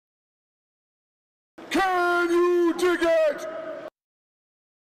Can you dig it?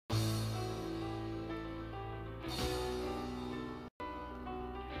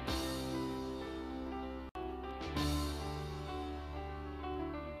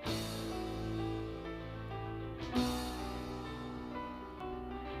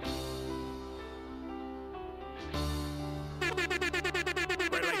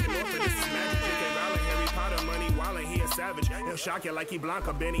 Savage, he'll shock you like he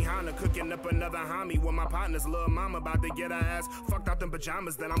Blanca, Benny Hanna, cooking up another homie with my partner's little mama about to get her ass fucked out them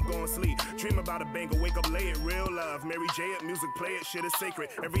pajamas, then I'm going sleep. Dream about a banger, wake up late, real love. Mary J it, music play it, shit is sacred.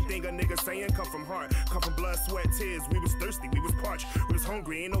 Everything a nigga saying come from heart, come from blood, sweat, tears. We was thirsty, we was parched, we was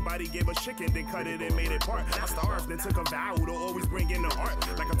hungry, ain't nobody gave us chicken, then cut it and made it part. I starved, then took a vow to always bring in the art,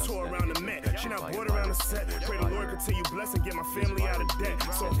 like a tour around the Met. She not bored around the set. Pray the Lord continue bless and get my family out of debt.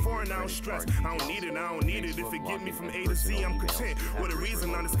 So I'm foreign, I don't stress. I don't need it, I don't need it. If it get me from A to Z, I'm content with a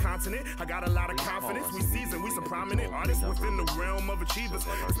reason on this continent. I got a lot of confidence. We seasoned, we some prominent artists within the realm of achievers.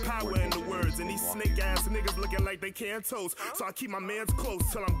 There's power in the words, and these snake ass niggas looking like they can't toast. So I keep my mans close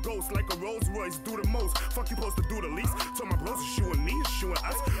till I'm ghost, like a Rolls Royce. Do the most, fuck you supposed to do the least. Told my bros it's shooing me, it's shooing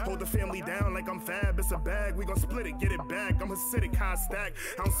us. Hold the family down like I'm fab. It's a bag, we gon' split it, get it back. I'm Hasidic, high stack.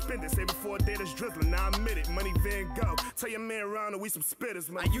 I don't spend it, save it for a day that's drizzling. Now I admit it, money Van Gogh. Tell your man Ron we some spitters.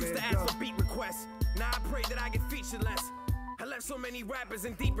 I used to ask for beat requests. Now I pray that I get featured less. I left so many rappers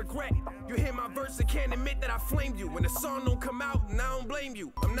in deep regret. You hear my verse and can't admit that I flamed you. When the song don't come out, and I don't blame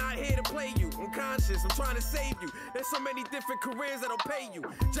you. I'm not here to play you. I'm conscious, I'm trying to save you. There's so many different careers that'll pay you.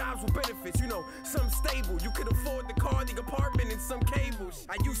 Jobs with benefits, you know, some stable. You could afford the car, the apartment, and some cables.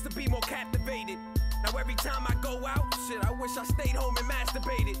 I used to be more captivated. Now every time I go out, shit, I wish I stayed home and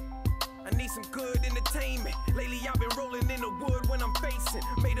masturbated. I need some good entertainment. Lately I've been rolling in the wood when I'm facing.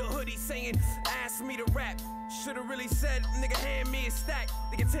 Made a hoodie saying, ask me to rap. Should've really said, nigga, hand me a stack.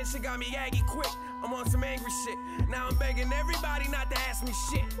 The attention got me aggy quick. I'm on some angry shit. Now I'm begging everybody not to ask me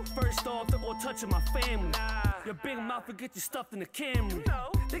shit. First off, don't go touching my family. Your big mouth will get you stuffed in the Camry.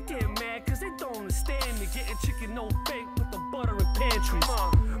 They get mad cause they don't understand me. Getting chicken no bake with the butter and pantries.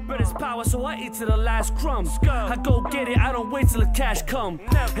 Bread is power, so I eat to the last crumb. I go get it, I don't wait till the cash come.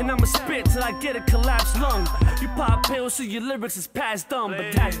 And I'ma spit till I get a collapsed lung. You pop pills so your lyrics is past dumb,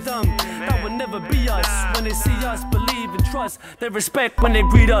 but that's dumb. That would never be us. When they see us, believe and trust. They respect when they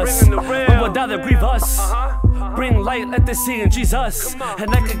greet us. But without they grieve us. Bring light, let they see in Jesus.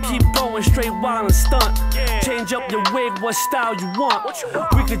 And I can keep going straight wild and stunt. Change up your wig, what style you want.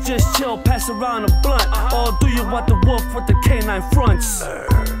 We could just chill, pass around a blunt. Or do you want the wolf with the canine fronts?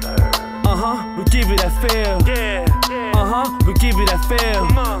 We give you that feel. We give you that feel.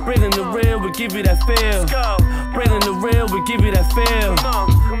 Bringing the real, we give you that feel. Bringing the real, we give you that feel.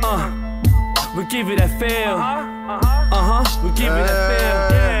 We give you that feel. We give you that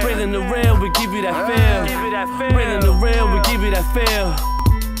feel. Bringing the real, we give you that feel. Bringing the real, we give you that feel.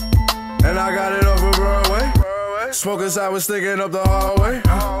 And I got it off of Broadway. Smoking side was sticking up the hallway.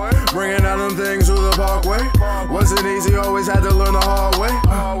 Bringing out them things through the parkway. Wasn't easy, always had to learn the hard way.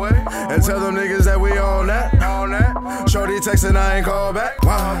 And tell them niggas that we on that. Shorty texting, I ain't call back.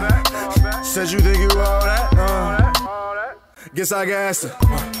 Said you think you all that? Guess I gassed her.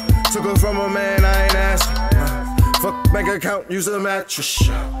 Took her from a man, I ain't asking. Fuck bank account, use a mattress.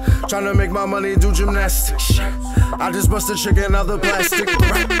 Tryna make my money do gymnastics. I just bust a chicken out the plastic.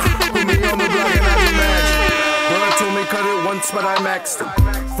 Put me on the block and I do magic. Girl told me cut it once, but I maxed it.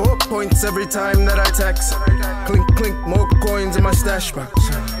 4 points every time that I text. Clink, clink, more coins in my stash box.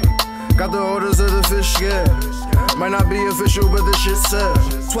 Got the orders of the fish, yeah. Might not be official, but the shit said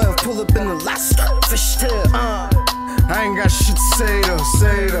 12 pull up in Alaska, fish tail, I ain't got shit to say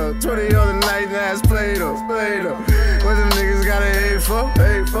though, 20 other night ass Play-Doh. What them niggas gotta hate for?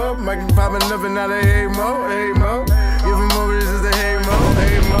 Mike poppin' up and now they hate mo. Give them over, this is the hate mo.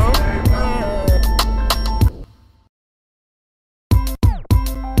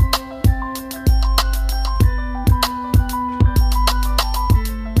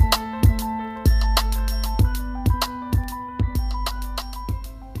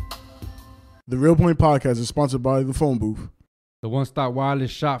 The Real Point Podcast is sponsored by The Phone Booth. The one-stop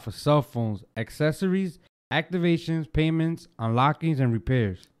wireless shop for cell phones, accessories, activations, payments, unlockings, and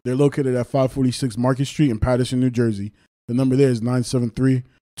repairs. They're located at 546 Market Street in Paterson, New Jersey. The number there is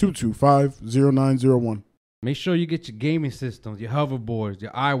 973-225-0901. Make sure you get your gaming systems, your hoverboards,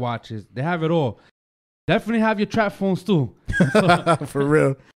 your iWatches. They have it all. Definitely have your trap phones too. For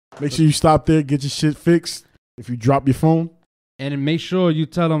real. Make sure you stop there, get your shit fixed. If you drop your phone. And make sure you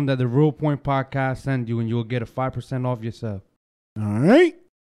tell them that the Real Point Podcast sent you and you'll get a 5% off yourself. All right.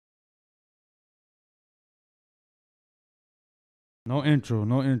 No intro.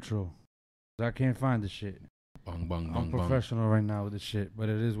 I can't find the shit. Bang, bang, bang, I'm professional right now with the shit, but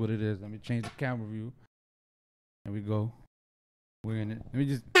it is what it is. Let me change the camera view. There we go. We're in it. Let me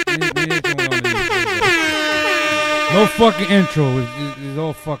just. No fucking intro. It's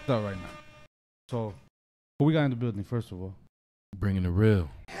all fucked up right now. So, who we got in the building, first of all? Bringing the real.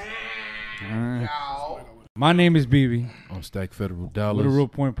 My name is BB. On Stack Federal Dollars. With the Real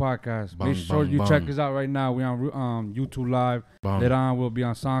Point Podcast. Bang, Make sure bang, you bang. check us out right now. We on YouTube Live. Bang. Later on, we'll be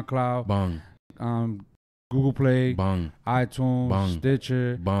on SoundCloud. Bang. Google Play. Bang. iTunes. Bang.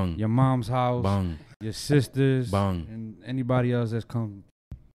 Stitcher. Bang. Your mom's house. Bang. Your sisters. Bang. And anybody else that's come.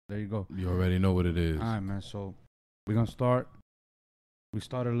 There you go. You already know what it is. All right, man. So, we're going to start. We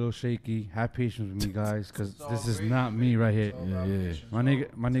started a little shaky. Have patience with me, guys, because this is not me right here. Yeah. My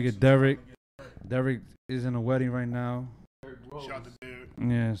nigga Derek. Derek is in a wedding right now. Shout out to Derek.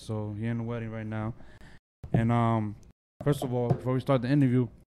 Yeah, so he in the wedding right now. And first of all, before we start the interview,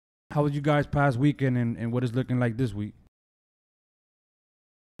 how was you guys past weekend and what is looking like this week?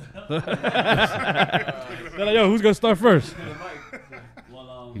 Yo, who's gonna start first?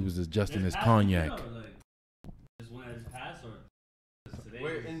 He was adjusting his cognac.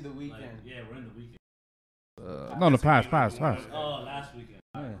 We're in the weekend. Yeah, we're in the weekend. No, the past. Oh, last weekend.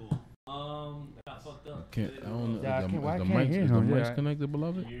 Alright, Yeah. cool. Got fucked up. I don't know. Yeah, I can't- why I Is the can't mics, hear is the him? mics Yeah. connected,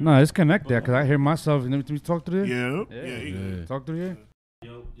 beloved? No, it's connected because I hear myself. Let me talk through here. Yeah. Yeah. Talk through here.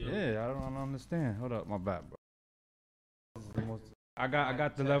 Yo. Yeah, I don't understand. Hold up, my bad, bro. I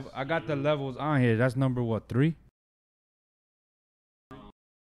got the level. I got the levels on here. That's number what, 3?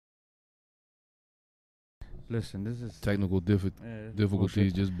 Listen, this is Technical yeah, difficulties.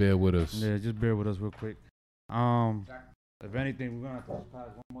 bullshit. Just bear with us. Yeah, just bear with us real quick. If anything, we're gonna have to just pass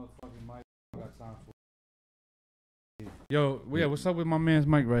one motherfucking mic. I got time for. Yo, yeah, what's up with my man's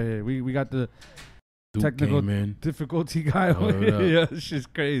mic right here? We got the Duke technical came in. difficulty guy. Word up. Yeah, this shit's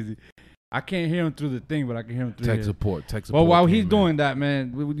crazy. I can't hear him through the thing, but I can hear him through Tech here. support. Well, while came he's in. doing that,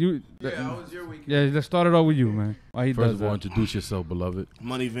 man, How was your weekend? yeah, let's start it off with you, man. While he First does of all, that. introduce yourself, beloved.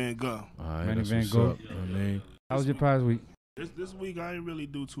 Money Van Gogh. All right, Manny that's Van what's Gogh. up. You know what I mean? How was your past week? This week I didn't really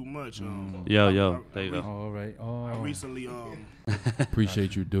do too much. Yo, there you go. All right. Oh, I recently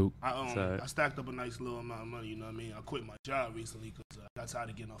Appreciate you, Duke. I stacked up a nice little amount of money. You know what I mean? I quit my job recently because I got tired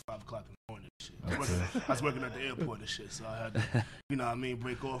of getting off 5 o'clock in the morning and shit. I was working at the airport and shit, so I had to, you know what I mean,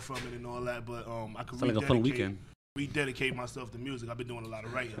 break off from it and all that. But I could Sound like a fun weekend. rededicate myself to music. I've been doing a lot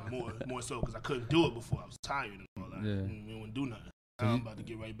of writing, more so because I couldn't do it before. I was tired and all that. Yeah. And we wouldn't do nothing. Now I'm about to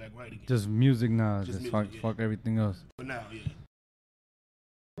get right back right again. just music now. Just Just music, fuck everything else. For now, yeah.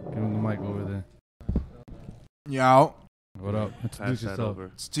 Give him the mic over there. Yo, What up? Introduce yourself.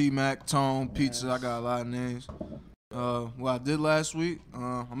 it's T-Mac, Tone, Pizza. I got a lot of names. What I did last week,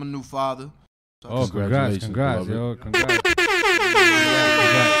 I'm a new father. So Oh, congrats, Congratulations, yo, congrats.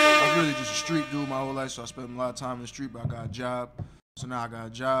 I was really just a street dude my whole life, so I spent a lot of time in the street, but I got a job. So now I got a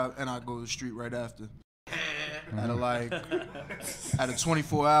job, and I go to the street right after. Out of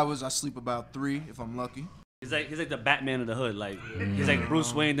 24 hours, I sleep about 3 if I'm lucky. He's like the Batman of the hood. Like he's like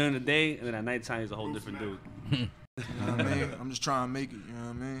Bruce Wayne during the day, and then at nighttime he's a whole different dude. You know what I mean? I'm just trying to make it, you know what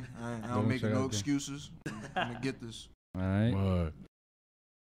I mean? I don't make check no out there. excuses. I'm going to get this. All right. Word.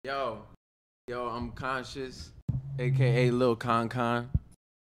 Yo, I'm Conscious, aka Lil Con,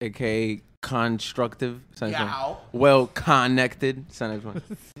 aka Constructive. Well connected.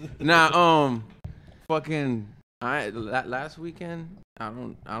 Nah, fucking. Last weekend, I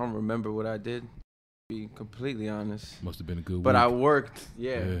don't remember what I did. Be completely honest. Must have been a good week. But I worked.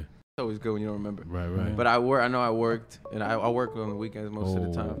 Yeah. Yeah. It's always good when you don't remember. Right. But I know I worked, and I work on the weekends most of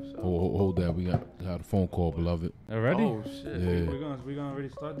the time. So. Hold that. We got a phone call, beloved. Already? Oh shit. Yeah. We gonna already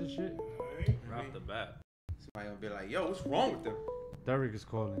start this shit? Right off the bat. Somebody gonna be like, "Yo, what's wrong with them?" Derek is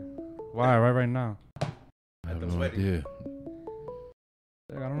calling. Why? Right now. I have the no wedding. idea.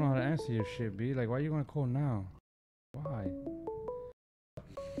 Like, I don't know how to answer your shit, B. Like, why you gonna call now? Why?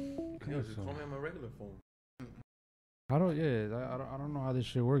 Yo, just call me on my regular phone. I don't know how this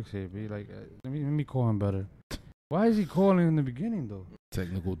shit works here, B. Like, let me call him better. Why is he calling in the beginning though?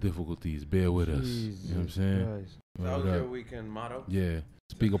 Technical difficulties. Bear with us. You know what I'm saying? Christ. That Word was your up. weekend motto. Yeah.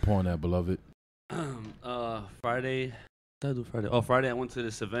 Speak upon that, beloved. Friday. What did I do Friday? Oh, Friday I went to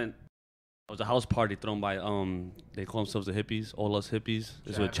this event. It was a house party thrown by they call themselves the hippies, all us hippies.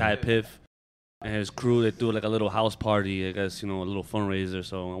 This was Chad Piff and his crew. They threw like a little house party, I guess, a little fundraiser.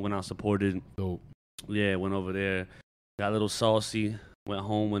 So I went out, supported. Dope. Yeah, went over there, got a little saucy, went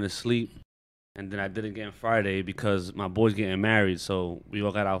home, went to sleep. And then I did it again Friday because my boy's getting married. So we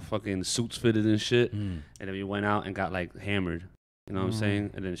all got our fucking suits fitted and shit. And then we went out and got like hammered. You know what I'm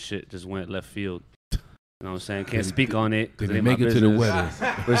saying? And then shit just went left field. You know what I'm saying? Can't speak on it. Did we make it to the wedding?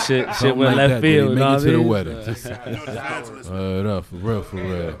 But shit Something went like left that. Did field. we You know make what it to I the mean? wedding? Word up, for real, for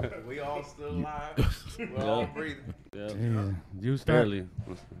real. We all still alive. We're all breathing. Yeah. You Barely.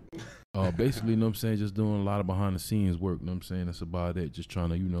 Basically, you know what I'm saying, just doing a lot of behind the scenes work, you know what I'm saying? That's about it. Just trying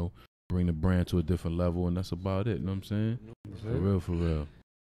to, you know, bring the brand to a different level, and that's about it, you know what I'm saying? For real, for real.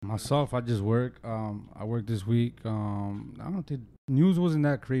 Myself, I just work. I worked this week. I don't think news wasn't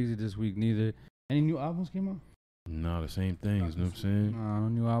that crazy this week neither. Any new albums came out? Nah, the same things, you know what I'm saying? Nah, no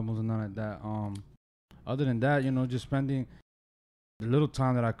new albums and none like that. Other than that, you know, just spending the little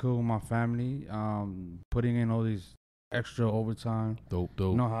time that I could with my family. Putting in all these extra overtime. Dope.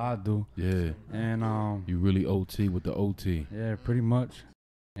 You know how I do. Yeah. And you really OT with the OT. Yeah, pretty much.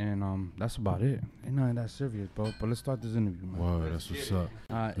 And that's about it. Ain't nothing that serious, bro. But let's start this interview, man. Wow, that's what's up.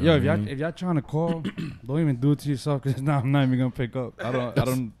 Yo, if y'all trying to call, don't even do it to yourself, because I'm not even gonna pick up. I don't know what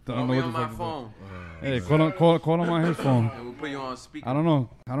the on my fuck. phone. Hey, call on my headphone. And we'll put you on speaker. I don't know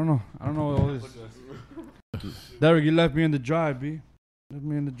what all this. Derek, you left me in the drive, B. Left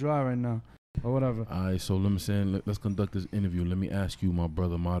me in the drive right now, or whatever. All right, so let me say, let's conduct this interview. Let me ask you, my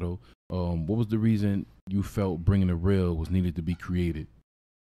brother Motto, what was the reason you felt Bringing the Real was needed to be created?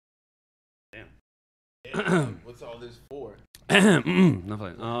 What's all this for?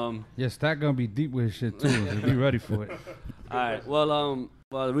 Nothing. Yeah, Stack gonna be deep with his shit too. So be ready for it. All right. Well,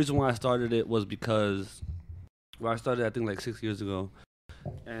 the reason why I started it was because, I started I think like 6 years ago,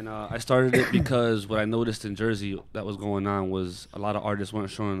 and I started it because what I noticed in Jersey that was going on was a lot of artists weren't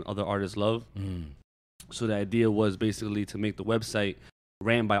showing other artists love. So the idea was basically to make the website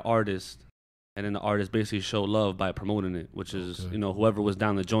ran by artists, and then the artists basically show love by promoting it, which is you know, whoever was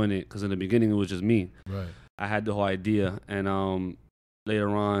down to join it, because in the beginning it was just me. Right. I had the whole idea, and later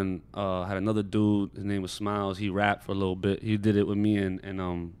on, I had another dude. His name was Smiles. He rapped for a little bit. He did it with me and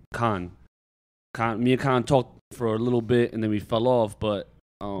Khan. Me and Khan talked for a little bit, and then we fell off. But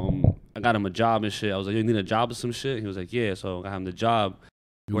I got him a job and shit. I was like, "You need a job or some shit?" He was like, "Yeah." So I got him the job.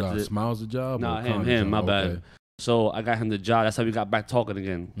 You got Smiles a job? Nah, him. My bad. So I got him the job. That's how we got back talking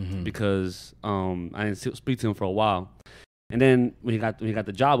again, because I didn't speak to him for a while. And then when he got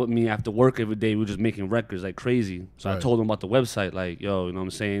the job with me, after work every day, we were just making records like crazy. So I told him about the website, like, yo, you know what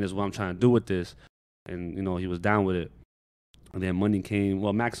I'm saying? This is what I'm trying to do with this. And, you know, he was down with it. And then money came.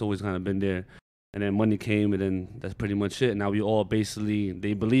 Well, Max always kind of been there. And then money came, and then that's pretty much it. Now we all basically,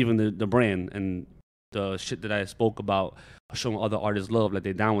 they believe in the brand and the shit that I spoke about, showing other artists love, like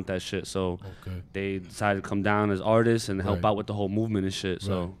they down with that shit. So they decided to come down as artists and help out with the whole movement and shit.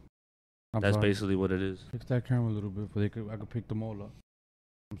 So that's basically what it is. Fix that camera a little bit, I could pick them all up.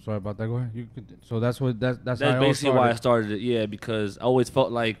 I'm sorry about that. Go ahead. So that's basically why I started it. Yeah, because I always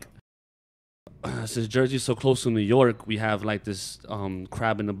felt like since Jersey's so close to New York, we have like this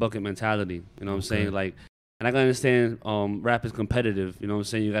crab in the bucket mentality. You know what I'm saying? Like, and I can understand rap is competitive. You know what I'm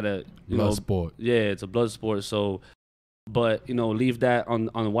saying? You gotta blood sport. Yeah, it's a blood sport. So, but you know, leave that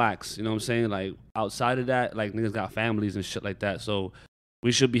on wax. You know what I'm saying? Like outside of that, like niggas got families and shit like that. So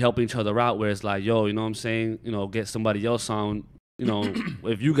we should be helping each other out, where it's like, yo, you know what I'm saying? You know, get somebody else on, you know,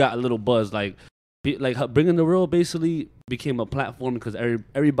 if you got a little buzz, like Bringing the Real basically became a platform because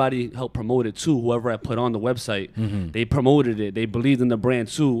everybody helped promote it too. Whoever I put on the website, they promoted it. They believed in the brand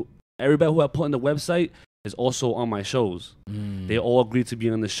too. Everybody who I put on the website is also on my shows. They all agreed to be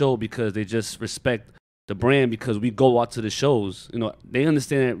on the show because they just respect the brand, because we go out to the shows. You know, they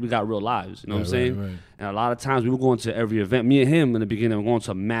understand that we got real lives. You know what I'm saying? Right. And a lot of times we were going to every event. Me and him in the beginning were going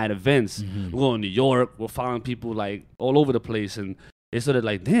to mad events. We're going to New York. We're following people like all over the place. And they started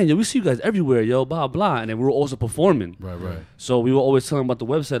like, damn, yo, we see you guys everywhere, yo, blah, blah. And then we were also performing. Right. So we were always telling about the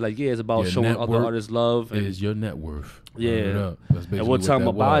website, like, yeah, it's about showing other artists love. And is your net worth. Yeah. And we'll tell them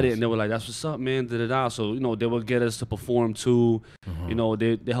about it, and they were like, that's what's up, man, da-da-da. So, you know, they would get us to perform too. You know,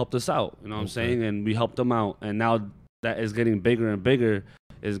 they helped us out, you know what I'm saying? And we helped them out. And now that is getting bigger and bigger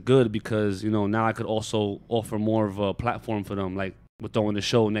is good, because, you know, now I could also offer more of a platform for them. Like, we're throwing the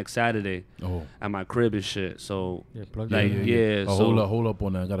show next Saturday at my crib and shit. So, so hold up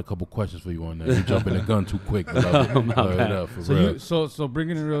on that. I got a couple questions for you on that. You're jumping the gun too quick. So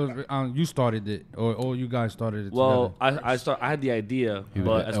Bringing the Real, you started it, or you guys started it? Well, together? I had the idea,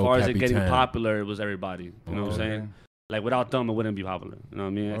 but as far as it getting popular, it was everybody. You know what I'm saying? Like without them, it wouldn't be popular. You know what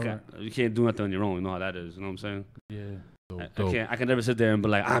I mean? You can't do nothing on your own. You know how that is. You know what I'm saying? Yeah. I can never sit there and be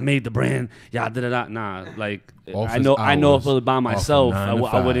like, I made the brand, Nah, like I know if it was by myself,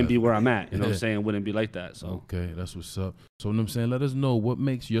 I wouldn't be where I'm at. You know what I'm saying? It wouldn't be like that. So okay, that's what's up. So you know what I'm saying, let us know what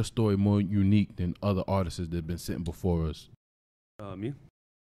makes your story more unique than other artists that have been sitting before us. Me?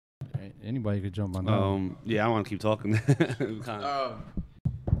 Anybody could jump on that. Yeah, I want to keep talking.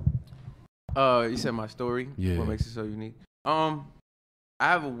 You said my story. Yeah. What makes it so unique? I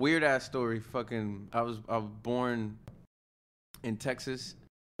have a weird ass story. I was born in Texas,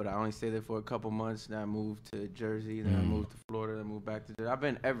 but I only stayed there for a couple months. Then I moved to Jersey. Then I moved to Florida. Then I moved back to Jersey. I've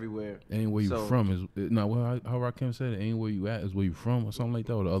been everywhere. Ain't where you So- from is no. Well, how Rakim said it. Ain't where you at is where you from or something like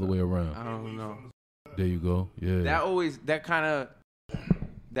that, or the other way around. I don't know. There you go. Yeah. That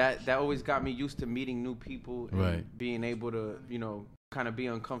always got me used to meeting new people and Right. being able to, kind of be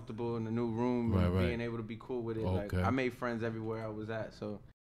uncomfortable in the new room and Right. being able to be cool with it. Like Okay. I made friends everywhere I was at, so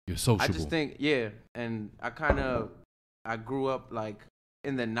You're sociable. I just think, and I grew up like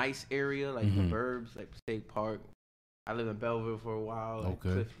in the nice area, like the burbs, like State Park. I lived in Belleville for a while, like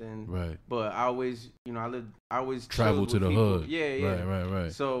Okay. Clifton. Right. But I always Travel chilled to with the people. hood. Yeah.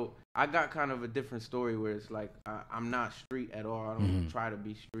 Right. So I got kind of a different story where it's like I'm not street at all. I don't try to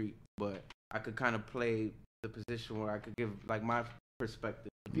be street, but I could kind of play the position where I could give like my perspective.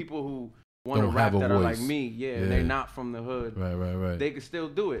 The people who want to Don't rap have a that are like voice. me, and they're not from the hood. Right. They could still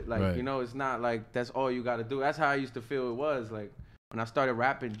do it. Like Right. it's not like that's all you got to do. That's how I used to feel it was. Like when I started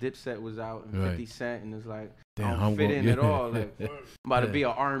rapping, Dipset was out and Right. 50 Cent, and it's like Damn, I don't I'm fit going- in at all. Like I'm about to be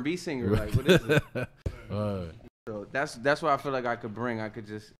an R&B singer. Like what is it? Right. So that's what I feel like I could bring. I could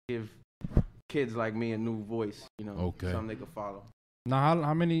just give kids like me a new voice, Okay. something they could follow. Now,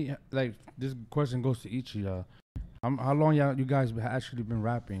 how many, like, this question goes to each of y'all. How long you guys actually been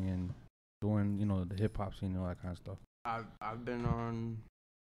rapping and doing, the hip hop scene and all that kind of stuff? I've been on.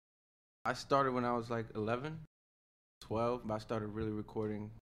 I started when I was like 11, 12, but I started really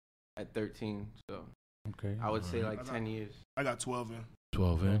recording at 13. So Okay. I would say like 10 years. I got 12 in.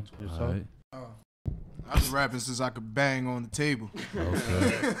 12 in. Yourself? All right. I've been rapping since I could bang on the table.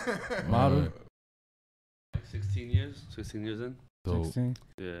 Okay. Model? All right. 16 years in. So 16?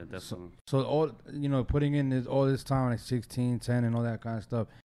 Yeah, definitely. So all, putting in all this time, like 16, 10, and all that kind of stuff.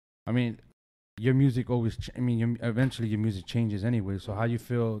 I mean, your music always, eventually your music changes anyway. So how you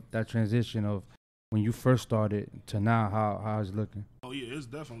feel that transition of when you first started to now, how is it looking? Oh yeah, it's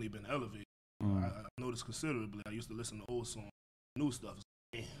definitely been elevated. I noticed considerably. I used to listen to old songs, new stuff.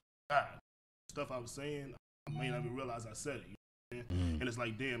 Damn, God, stuff I was saying, I may not even realize I said it. You know what I'm saying? And it's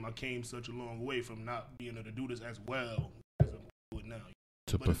like, damn, I came such a long way from not being able to do this as well as I'm doing now.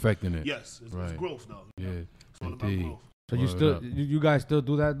 to But perfecting it. Yes, it's Right. growth though. Yeah. It's all about Indeed. growth. So you Word still, up. you guys still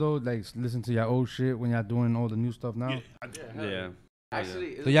do that though? Like listen to your old shit when y'all doing all the new stuff now? Yeah, I do. Yeah. Actually,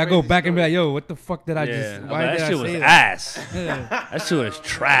 it's So a y'all go crazy back and be story. like, yo, what the fuck did I Yeah. just? But Why that did shit I was say ass. Yeah. That shit was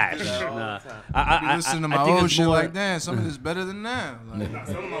trash. all the Nah. time. I Listen to my think old it's shit more- like, damn, some of this better than now. Like, Nah,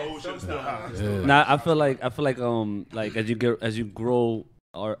 some of my old shit is still hot. Yeah. Nah, I feel like like as you grow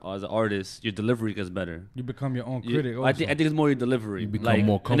as an artist, your delivery gets better. You become your own You- critic. I think it's more your delivery. You become like,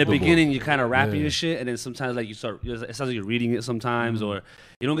 more in the comfortable. beginning, you kind of rapping Yeah. your shit, and then sometimes like it sounds like you're reading it sometimes, or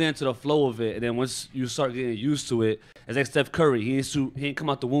you don't get into the flow of it. And then once you start getting used to it, it's like Steph Curry. He ain't come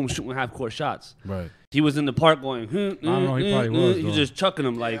out the womb shooting half court shots. Right. He was in the park going, don't know, he probably was, He's though. just chucking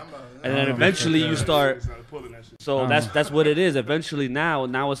them like, and then know, eventually you start. Started pulling that shit. So that's what it is. Eventually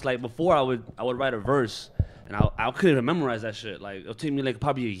now it's like before I would write a verse and I couldn't even memorize that shit. Like it'll take me like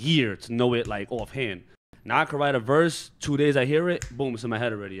probably a year to know it like offhand. Now I can write a verse, 2 days I hear it, boom, it's in my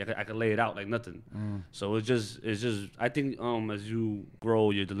head already. I can lay it out like nothing. So it's just I think as you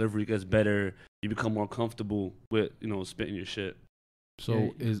grow, your delivery gets better. You become more comfortable with spitting your shit. So Yeah,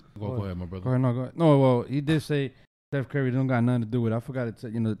 is go ahead, my brother. Go ahead, go ahead. No, well, he did say Steph Curry don't got nothing to do with it. I forgot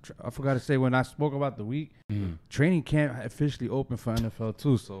to I forgot to say when I spoke about the week, training camp officially open for NFL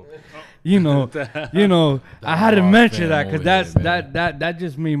too. So, I had to hard mention fan that because over here, that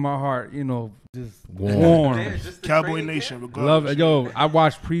just made my heart, just Warm. warm. Yeah, just the Cowboy training Nation, camp. Love regardless. it, yo. I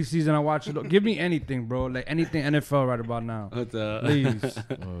watch preseason. I watch it. Give me anything, bro. Like anything NFL right about now, please.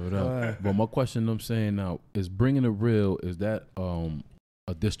 Word up. But my question, I'm saying now, is Bringing the Real, is that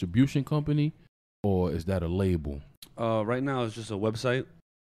a distribution company or is that a label? Right now it's just a website.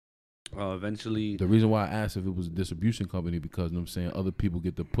 Eventually, The reason why I asked if it was a distribution company because, you know what I'm saying, other people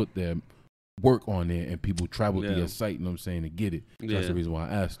get to put their work on there and people travel to Yeah. your site, you know what I'm saying, to get it. So that's Yeah. the reason why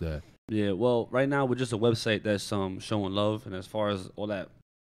I asked that. yeah. Well, right now we're just a website that's showing love, and as far as all that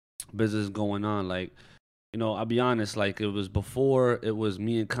business going on, like I'll be honest, like it was before it was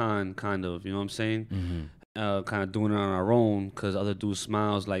me and Khan, kind of, you know what I'm saying, kind of doing it on our own because other dude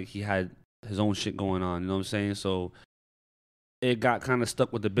Smiles, like he had his own shit going on, you know what I'm saying, so. It got kind of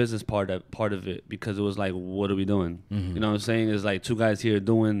stuck with the business part of it because it was like, what are we doing? You know what I'm saying? It's like two guys here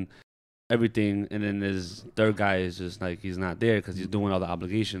doing everything, and then this third guy is just like he's not there because he's doing all the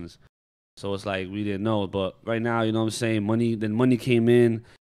obligations. So it's like we didn't know. But right now, you know what I'm saying? Money came in,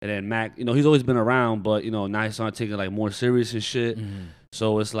 and then Mac, he's always been around, but now he started taking like more serious and shit.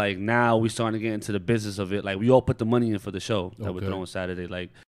 So it's like now we starting to get into the business of it. Like we all put the money in for the show that we're Okay. throwing Saturday. Like,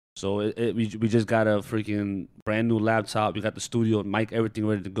 so we just got a freaking brand new laptop. We got the studio, mic, everything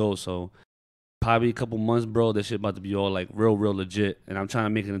ready to go. So probably a couple months, bro. This shit about to be all like real legit. And I'm trying to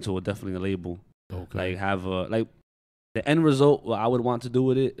make it into definitely a label. Okay. Like have like the end result. What I would want to do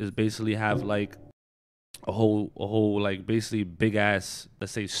with it is basically have like a whole like basically big ass,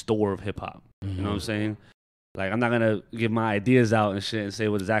 let's say, store of hip hop. You know what I'm saying? Like I'm not gonna give my ideas out and shit and say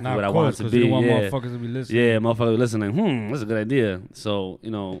exactly what I want it to be. You want Yeah, motherfuckers to be listening. yeah, motherfuckers listen like, that's a good idea. So you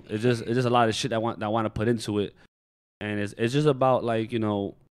know, it's just a lot of shit that I want to put into it, and it's just about like, you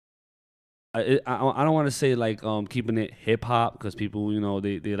know, I don't want to say like keeping it hip hop because people, you know,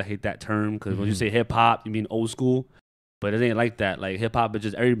 they like hate that term because when you say hip hop you mean old school, but it ain't like that. Like hip hop is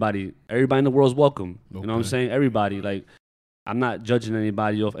just everybody in the world's welcome. You know what I'm saying? Everybody. Like I'm not judging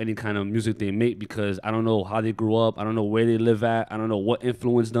anybody off any kind of music they make because I don't know how they grew up. I don't know where they live at. I don't know what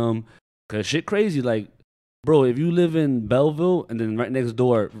influenced them. Cause shit crazy. Like, bro, if you live in Belleville and then right next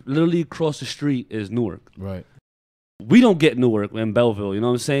door, literally across the street is Newark. Right. We don't get Newark in Belleville. You know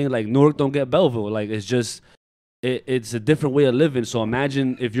what I'm saying? Like Newark don't get Belleville. Like it's just, it's a different way of living. So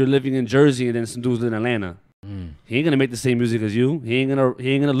imagine if you're living in Jersey and then some dude's in Atlanta. He ain't gonna make the same music as you. He ain't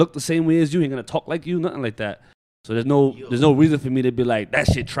gonna look the same way as you. He ain't gonna talk like you. Nothing like that. So there's no reason for me to be like, that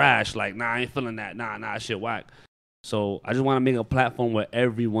shit trash. Like, nah, I ain't feeling that. Nah, that shit whack. So I just want to make a platform where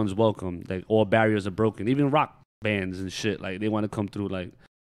everyone's welcome. Like all barriers are broken. Even rock bands and shit. Like they want to come through. Like,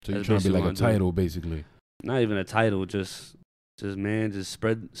 So you're trying to be like a title, basically. not even a title. Just man, just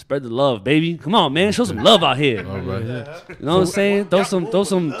spread the love, baby. Come on, man, show some love out here. All right. You know what I'm saying? Those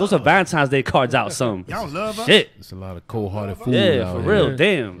are Valentine's Day cards out. Some Y'all love us? shit. It's a lot of cold-hearted fools Yeah, out for here. real.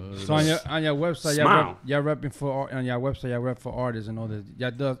 Damn. So on your website, Smile. y'all repping for on your website, y'all rep for artists and all this.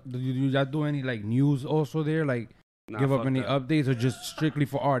 Y'all do any like news also there? Like Nah, give up fuck any that. updates or just strictly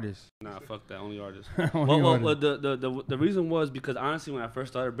for artists? Nah, fuck that. Only artists. Only well, artists. the reason was because honestly, when I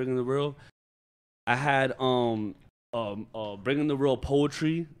first started Bringing the Real, I had Bringing the Real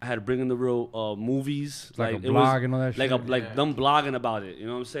poetry. I had Bringing the Real movies. Like a it blog and all that like shit? like them blogging about it. You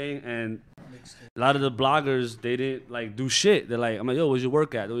know what I'm saying? And a lot of the bloggers, they didn't like do shit. They're like, I'm like, yo, where's your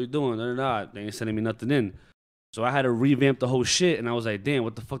work at? What are you doing? They're not. They ain't sending me nothing in. So I had to revamp the whole shit, and I was like, damn,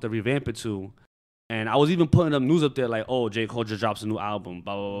 what the fuck to revamp it to? And I was even putting up news up there like, oh, J. Cole just drops a new album,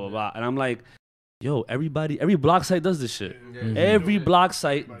 blah, blah, blah, blah. And I'm like, yo, every blog site does this shit. Every blog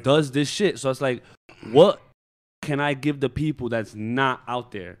site does this shit. So it's like, what can I give the people that's not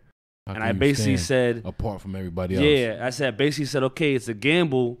out there? How And can I you basically stand said, apart from everybody else. yeah, I said, okay, it's a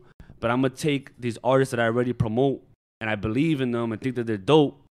gamble, but I'm going to take these artists that I already promote and I believe in them and think that they're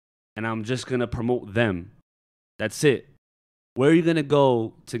dope, and I'm just going to promote them. That's it. Where are you going to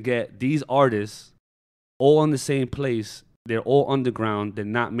go to get these artists all in the same place? They're all underground. They're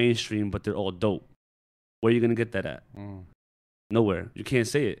not mainstream, but they're all dope. Where are you going to get that at? Nowhere. You can't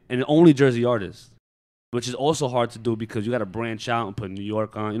say it. And only Jersey artists, which is also hard to do because you got to branch out and put New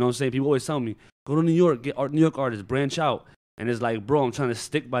York on. You know what I'm saying? People always tell me, go to New York, get New York artists, branch out. And it's like, bro, I'm trying to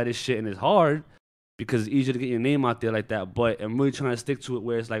stick by this shit, and it's hard because it's easier to get your name out there like that. But I'm really trying to stick to it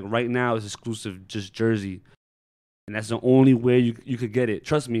where it's like right now it's exclusive, just Jersey. And that's the only way you could get it.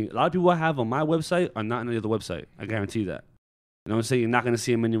 Trust me, a lot of people I have on my website are not on any other website. I guarantee that. You know what I'm saying? You're not going to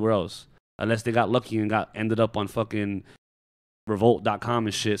see them anywhere else. Unless they got lucky and ended up on fucking revolt.com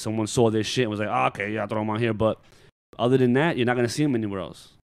and shit. Someone saw their shit and was like, oh, okay, yeah, I'll throw them on here. But other than that, you're not going to see them anywhere else.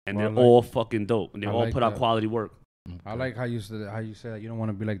 And Well, they're all fucking dope. And they I all like put out that. quality work. I like how you said that you don't want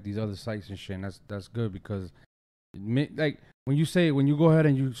to be like these other sites and shit. And that's good because like when you go ahead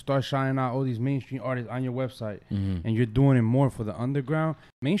and you start shining out all these mainstream artists on your website and you're doing it more for the underground,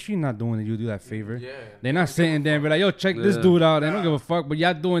 mainstream not doing it, you do that favor. They're not sitting there and be like, yo, check this dude out. They don't give a fuck, but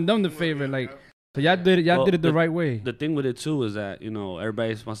y'all doing them the favor. Like, so y'all did it the right way. The thing with it too is that, you know,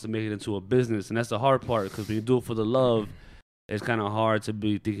 everybody wants to make it into a business, and that's the hard part because when you do it for the love, it's kind of hard to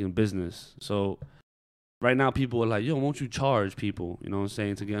be thinking business. So right now people are like, yo, won't you charge people, you know what I'm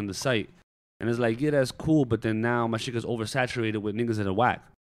saying, to get on the site? And it's like, yeah, that's cool, but then now my shit gets oversaturated with niggas that are whack.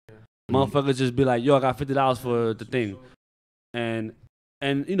 Motherfuckers just be like, yo, I got $50 for the thing. And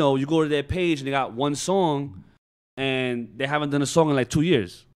you know, you go to their page and they got one song and they haven't done a song in like 2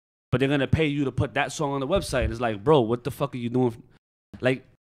 years. But they're going to pay you to put that song on the website. And it's like, bro, what the fuck are you doing? Like,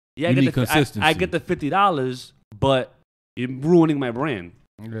 yeah, I get the $50, but you're ruining my brand.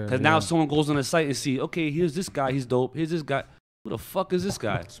 Because now someone goes on the site and see, okay, here's this guy, he's dope. Here's this guy. Who the fuck is this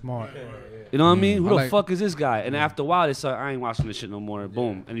guy? Smart. You know what I mean? Who the fuck is this guy? And after a while, they say, I ain't watching this shit no more.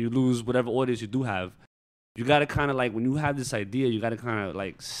 Boom. And you lose whatever audience you do have. You got to kind of like, when you have this idea, you got to kind of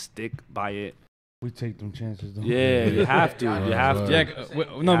like stick by it We take them chances, though. Yeah, you have to. You have to.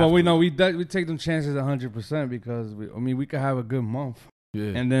 Yeah, we take them chances 100% because we could have a good month,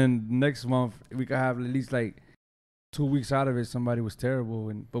 and then next month we could have at least like 2 weeks out of it. Somebody was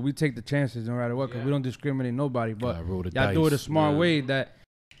terrible, but we take the chances no matter what because we don't discriminate nobody. But y'all do it a smart way that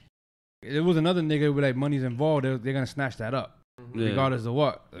if it was another nigga with like money's involved, they're gonna snatch that up. Regardless of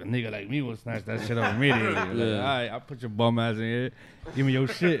what, a nigga like me will snatch that shit up immediately. Like, all right, I'll put your bum ass in here. Give me your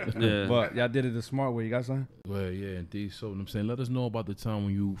shit. But y'all did it the smart way. You got something? Well, yeah, indeed. So, I'm saying, let us know about the time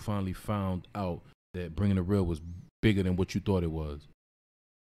when you finally found out that Bringing the Real was bigger than what you thought it was.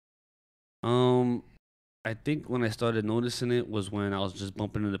 I think when I started noticing it was when I was just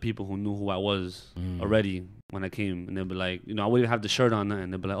bumping into people who knew who I was already when I came. And they'd be like, I wouldn't have the shirt on,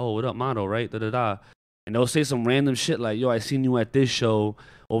 and they'd be like, oh, what up, Motto, right? Da-da-da. And they'll say some random shit like, yo, I seen you at this show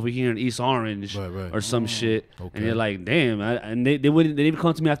over here in East Orange or some shit. Okay. And they're like, damn. And they didn't even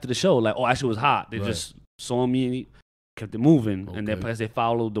come to me after the show like, oh, that shit was hot. They just saw me and kept it moving. Okay. And then plus they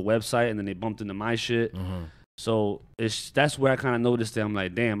followed the website and then they bumped into my shit. So that's where I kind of noticed that I'm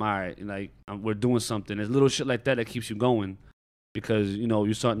like, damn, all right, like we're doing something. There's little shit like that keeps you going because,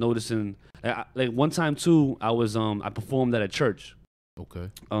 you start noticing. Like one time too, I performed at a church.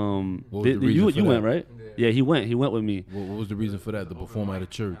 Okay. You went, right? Yeah, he went. He went with me. What was the reason for that? To perform at a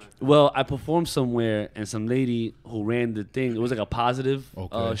church? Well, I performed somewhere, and some lady who ran the thing. It was like a positive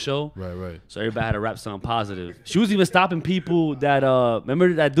show. Right. So everybody had to rap something positive. She was even stopping people that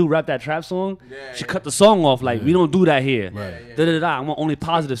remember that dude rap that trap song? Yeah, she cut the song off like we don't do that here. Right. Da-da-da. I want only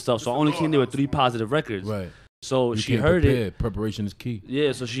positive stuff. So I only came there with 3 positive records. Right. So she heard it. Preparation is key.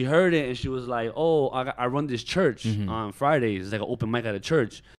 Yeah, so she heard it and she was like, "Oh, I run this church on Fridays. It's like an open mic at a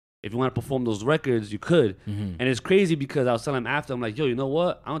church. If you want to perform those records, you could." And it's crazy because I was telling him after, I'm like, "Yo, you know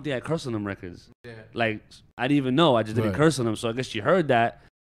what? I don't think I curse on them records. Like I didn't even know. I just didn't curse on them. So I guess she heard that.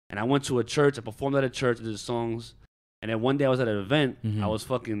 And I went to a church. I performed at a church. I did songs. And then one day I was at an event. I was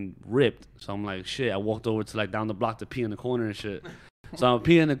fucking ripped. So I'm like, shit. I walked over to like down the block to pee in the corner and shit. So I'm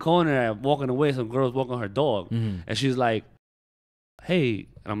peeing in the corner, I'm walking away, some girl's walking her dog. And she's like, hey.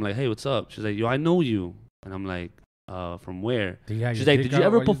 And I'm like, hey, what's up? She's like, yo, I know you. And I'm like, from where? She's like, did you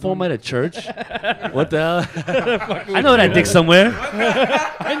ever perform at a church? What the hell? I know that dick somewhere.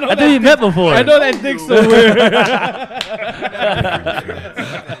 I think you met before. I know that dick somewhere.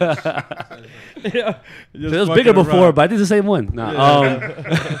 It was bigger before, but I think it's the same one.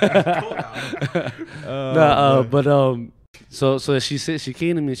 So she said, she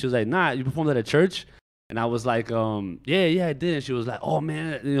came to me and she was like, nah, you performed at a church? And I was like, yeah, I did. And she was like, oh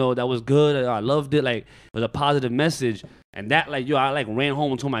man, that was good. I loved it. Like, it was a positive message. And that, like, I like ran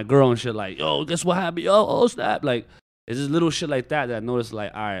home and told my girl and shit, like, yo, guess what happened? Yo, oh, snap. Like, it's just little shit like that I noticed,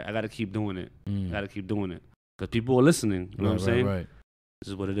 like, all right, I got to keep doing it. I got to keep doing it. Because people are listening. You know what I'm saying? Right. This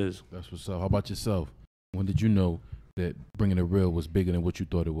is what it is. That's what's up. How about yourself? When did you know that Bringing the Real was bigger than what you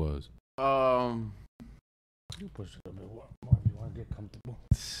thought it was? You push it a bit more if you want to get comfortable.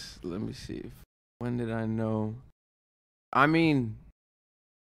 Let me see. When did I know? I mean,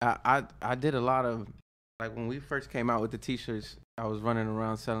 I did a lot of, like when we first came out with the T-shirts, I was running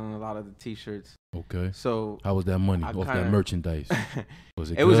around selling a lot of the T-shirts. Okay. So how was that money off that merchandise? Was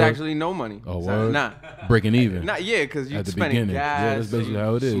it? It was actually no money. Oh, word? Nah. Breaking even. Not because you spending gas. Yeah, that's basically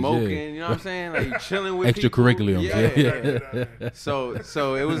how it is. Smoking, yeah. You know what I'm saying? Like you chilling with extracurriculums. Yeah.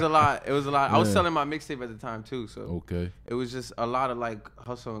 So it was a lot. It was a lot. I was selling my mixtape at the time too. So it was just a lot of like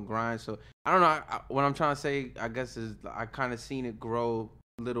hustle and grind. So I don't know. What I'm trying to say, I guess, is I kind of seen it grow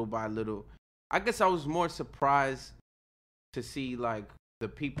little by little. I guess I was more surprised to see like the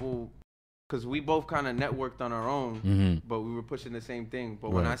people, because we both kind of networked on our own, but we were pushing the same thing.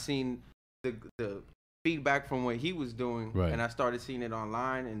 But when I seen the feedback from what he was doing, and I started seeing it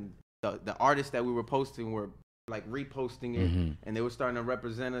online, and the artists that we were posting were like reposting it, and they were starting to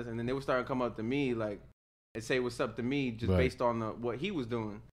represent us, and then they were starting to come up to me like and say what's up to me just based on what he was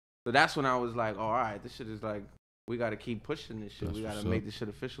doing. So that's when I was like, oh, all right, this shit is like, we got to keep pushing this shit. We got to make this shit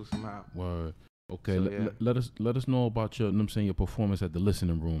official somehow. Word. Okay, so, let us know about your, your performance at the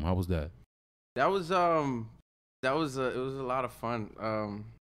listening room. How was that? That was it was a lot of fun.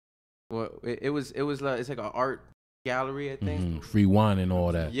 It's like an art gallery, I think. Free wine and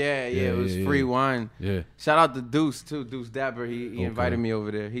all that. Yeah, it was free wine. Yeah. Shout out to Deuce too, Deuce Dapper. He invited me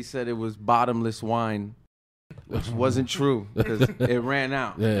over there. He said it was bottomless wine, which wasn't true because it ran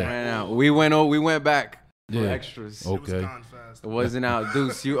out. Yeah. It ran out. We went back for extras. Okay. It wasn't out.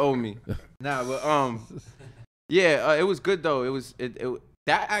 Deuce, you owe me. Nah, but it was good though. It was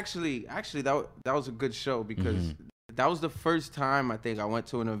that actually that was a good show because that was the first time I think I went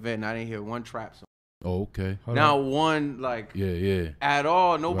to an event and I didn't hear one trap song. Oh, okay. Not one like at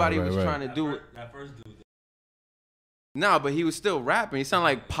all. Nobody was trying to do it. That first dude. No, but he was still rapping. He sounded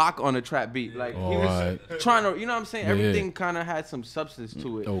like Pac on a trap beat. Like he was trying to, you know what I'm saying? Everything kind of had some substance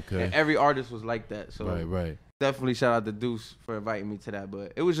to it. Okay. And every artist was like that. So right. definitely shout out to Deuce for inviting me to that.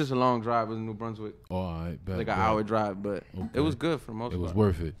 But it was just a long drive. It was in New Brunswick. Oh, all right. Like an hour drive, but it was good for the most part. It was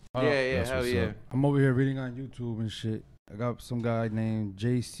worth it. Yeah, hell yeah. I'm over here reading on YouTube and shit. I got some guy named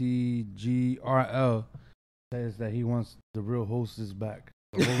JCGRL says that he wants the real hostess back.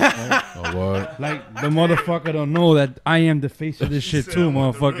 Oh, what? Like the motherfucker don't know that I am the face of this shit too,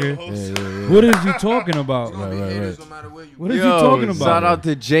 motherfucker. Yeah. What is you talking about? Right. What is you talking about? Shout out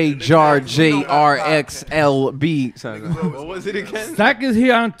to JRJRXLB. What was it again? Zach is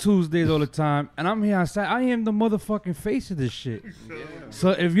here on Tuesdays all the time, and I'm here on Saturday. I am the motherfucking face of this shit. So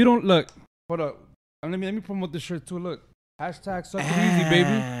if you don't look, hold up. Let me promote this shirt too. Look. Hashtag suck it easy, baby.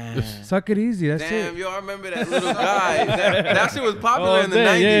 Suck it easy. That's it. Damn, yo, I remember that little guy. That shit was popular in the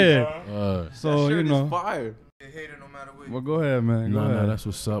 90s. Yeah. So, that you know. Fire. They hate it no matter what. Well, go ahead, man. No, that's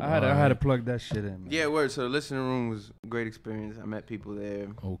what's up. I had to plug that shit in, man. Yeah, word. So the listening room was a great experience. I met people there.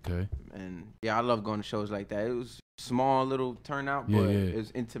 Okay. And yeah, I love going to shows like that. It was small little turnout, but it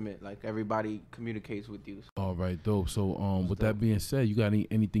was intimate. Like everybody communicates with you. So. All right, dope. So with that being said, you got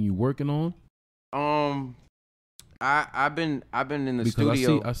anything you working on? I've been in the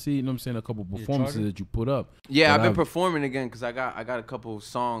studio. I see, you know what I'm saying, a couple performances that you put up. Yeah, I've been performing again because I got a couple of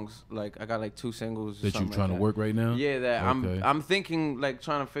songs. Like I got like 2 singles that you trying to work right now. Yeah, that I'm thinking like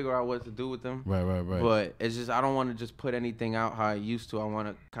trying to figure out what to do with them. Right. But it's just I don't want to just put anything out how I used to. I want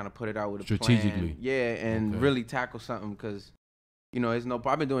to kind of put it out with a strategically. Plan. Yeah, and really tackle something because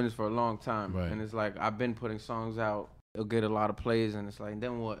I've been doing this for a long time, and it's like I've been putting songs out. It'll get a lot of plays, and it's like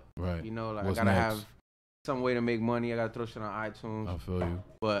then what? Right. Like what's I gotta next? have some way to make money. I gotta throw shit on iTunes. I feel you.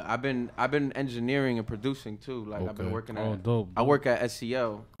 But I've been engineering and producing too. Like I've been working at. Dope. I work at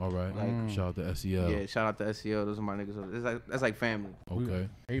SEO. All right. Like, shout out to SEO. Yeah, shout out to SEO. Those are my niggas. That's like family. Okay.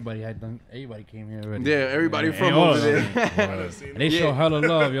 Everybody came here already. Yeah, everybody from over there. They show hella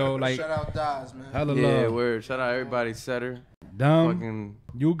love, yo. Like shout out Daz, man. Hella love. Yeah, word. Shout out everybody. Setter.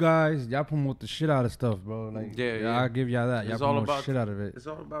 You guys, y'all promote the shit out of stuff, bro. Like, I'll give y'all that. Y'all promote the shit out of it. It's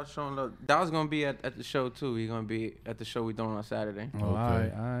all about showing love. Daw's gonna be at the show too. He's gonna be at the show we doing on Saturday. Oh, all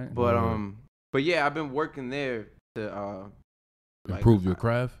right. But yeah, I've been working there to improve your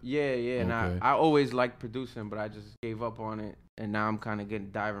craft. Yeah, and I always liked producing, but I just gave up on it, and now I'm kind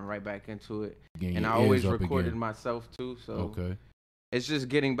of diving right back into it. And I always recorded myself too, so it's just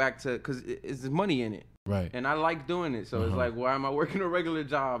getting back to because it's money in it. Right. And I like doing it. So it's like, why am I working a regular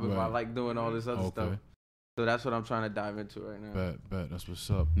job if I like doing all this other stuff? So that's what I'm trying to dive into right now. Bet. That's what's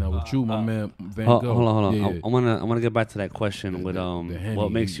up. Now with you, my man Van Gogh. Hold on. Yeah. I wanna get back to that question with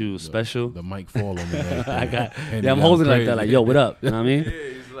what makes you special. The mic fall on me. I'm holding it like that, like yo, what up? You know what I mean?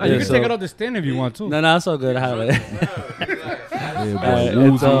 You can take it off the stand if you want to. No, it's all good. I have it.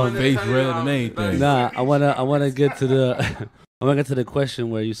 Face red and anything. Nah, I wanna get to the. I'm gonna get to the question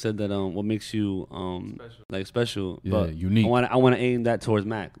where you said that what makes you special, but unique. I wanna aim that towards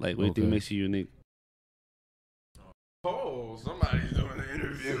Mac. Like, what do you think makes you unique? Oh, somebody's doing an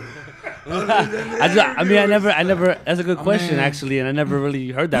interview. I never. That's a good question actually, and I never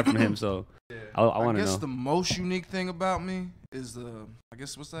really heard that from him. So I want to know. I guess the most unique thing about me is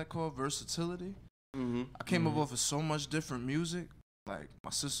what's that called? Versatility. Mm-hmm. I came up with so much different music. Like, my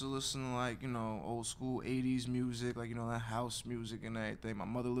sister listened to, like, old school 80s music, like, that house music and everything. My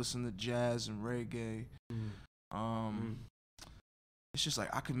mother listened to jazz and reggae. It's just like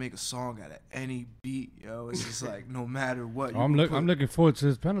I could make a song out of any beat, yo. It's just like no matter what. I'm looking forward to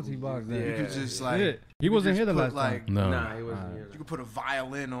his penalty box. Then. You could just like he wasn't here the last time. Nah, he wasn't here. You could put a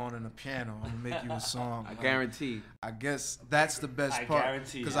violin on and a piano and make you a song. I guarantee. I guess that's the best part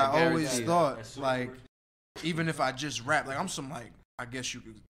because I always thought like even if I just rap, like I'm I guess you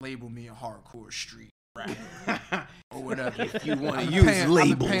could label me a hardcore street rapper or whatever. If you want to use labels.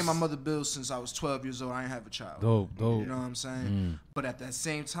 I've been paying my mother bills since I was 12 years old. I ain't have a child. Dope. You know what I'm saying? But at that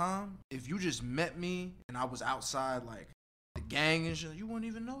same time, if you just met me and I was outside like the gang and shit, you wouldn't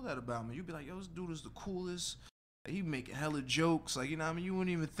even know that about me. You'd be like, yo, this dude is the coolest. He making hella jokes. Like, you know what I mean? You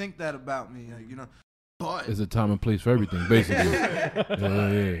wouldn't even think that about me. Like, But there's a time and place for everything, basically.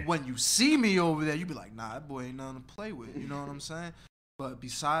 yeah. When you see me over there, you be like, nah, that boy ain't nothing to play with. You know what I'm saying? But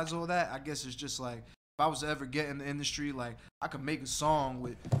besides all that, I guess it's just like, if I was to ever get in the industry, like, I could make a song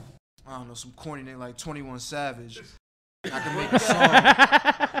with, I don't know, some corny name like 21 Savage. I could make a song.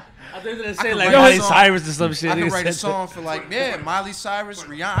 I they're gonna I say could like write a Miley song- Cyrus or some shit. I could Nigga write a said song for like Miley Cyrus,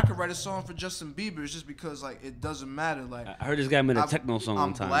 Rihanna. I could write a song for Justin Bieber. It's just because like it doesn't matter. Like I heard this guy made a I'm- techno song I'm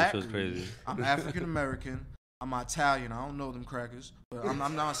one time. black. Which was crazy. I'm African American. I'm Italian. I don't know them crackers, but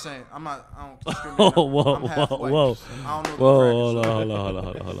I'm not saying I don't discriminate. Whoa, I'm half whoa, white. whoa. I don't know Whoa, them hold on,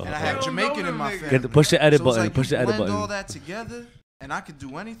 crackers. hold on. And I have Jamaican in my family. Push the edit So it's button. like Push you the edit blend all button. that together, and I could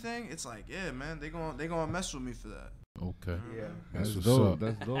do anything. It's like, yeah, man, they gonna mess with me for that. Okay. Yeah. That's what's dope. up.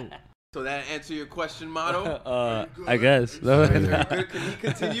 That's dope. So that answer your question, Motto? I guess. Yeah. Good. Can he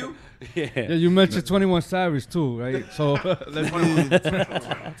continue? Yeah, you mentioned 21 Savage too, right? So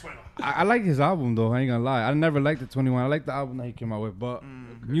I like his album though. I ain't gonna lie. I never liked the 21. I like the album that he came out with, but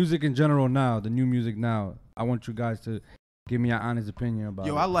music in general now, the new music now. I want you guys to give me your honest opinion about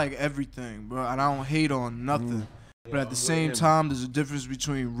Yo, it. I like everything, bro, and I don't hate on nothing. But at the same time, there's a difference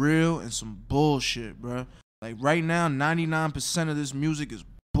between real and some bullshit, bro. Like right now, 99% of this music is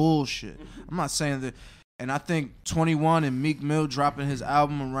bullshit. I'm not saying that. And I think 21 and Meek Mill dropping his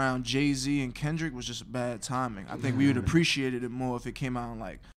album around Jay-Z and Kendrick was just bad timing. I think we would appreciated it more if it came out in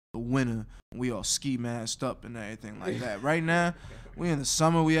like the winter when we all ski masked up and everything like that. Right now, we in the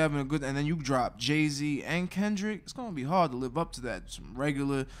summer, we having a good, and then you drop Jay-Z and Kendrick. It's gonna be hard to live up to that. Some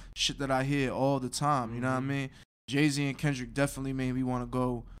regular shit that I hear all the time. You know what I mean? Jay-Z and Kendrick definitely made me want to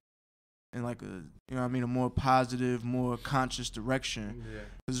go in like a, you know what I mean, a more positive, more conscious direction. Yeah.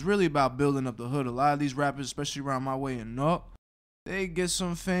 It's really about building up the hood. A lot of these rappers, especially around my way in North, they get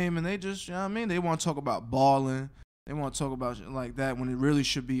some fame and they just, you know what I mean, they want to talk about balling. They want to talk about shit like that when it really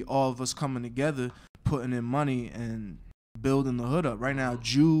should be all of us coming together, putting in money and building the hood up. Right now,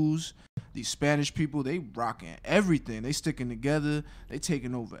 Jews, these Spanish people, they rocking everything. They sticking together. They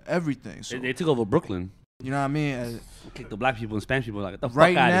taking over everything. So They took over Brooklyn. you know what I mean? Kick the black people and Spanish people like, get the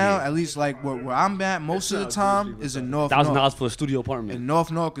Right fuck out now, of here. at least like where I'm at, most of the time is in North $1,000 North. for a studio apartment. And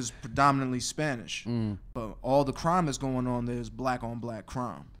North North is predominantly Spanish. But all the crime that's going on there is black on black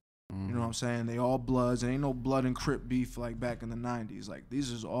crime. You know what I'm saying? They all bloods. There ain't no blood and Crip beef like back in the 90s. Like, these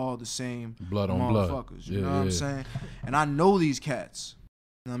is all the same Blood on blood. motherfuckers. You Yeah, know what I'm yeah. saying? And I know these cats.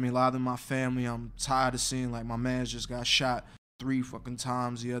 You know what I mean? A lot of them my family. I'm tired of seeing, like, my man just got shot 3 fucking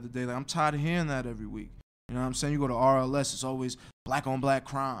times the other day. Like, I'm tired of hearing that every week. You know what I'm saying? You go to RLS, it's always black on black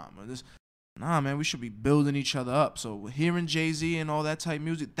crime. Or this. Nah, man, we should be building each other up. So hearing Jay-Z and all that type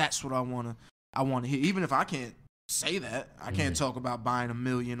music, that's what I wanna hear. Even if I can't say that, I can't talk about buying $1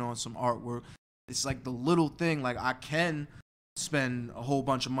 million on some artwork. It's like the little thing. Like, I can spend a whole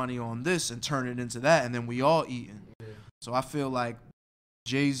bunch of money on this and turn it into that, and then we all eating. So I feel like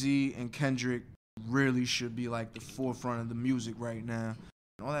Jay-Z and Kendrick really should be like the forefront of the music right now.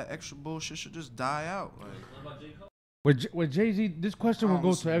 And all that extra bullshit should just die out. Like, With Jay-Z, this question will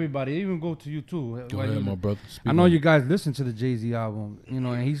go to everybody. It even go to you too. Go ahead, my brother. Speak I know on you it. guys listen to the Jay-Z album, you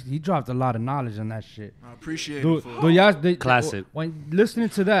know, and he dropped a lot of knowledge on that shit. I appreciate Do, it. do y'all, Classic. When listening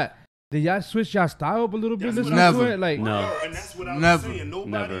to that, did y'all switch y'all style up a little bit That's listening Never. to it? Like, No. And that's what I was Never. saying.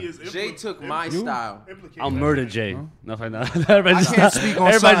 Nobody Never. is Jay took my style. I'll murder Jay. Nothing. I can't speak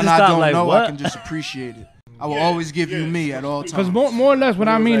on something I don't know. I can just appreciate it. I will always give you me at all times. because more or less what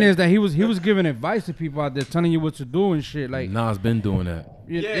I mean is that he was giving advice to people out there, telling you what to do and shit. Like, Nas been doing that.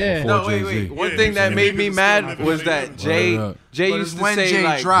 yeah. No, Before wait. Jay-Z. One Yeah, thing that yeah, made me niggas mad still was living that in Jay Word up. Jay But used it's to when say Jay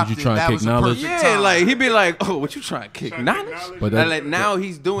like, dropped Did you it, try and that kick was a knowledge? perfect yeah, time. like he'd be like, oh, what you trying to kick knowledge? But And that, like now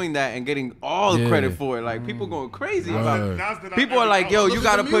he's doing that and getting all the Yeah. credit for it. Like people going crazy about it. Word. People are like, yo, Look you at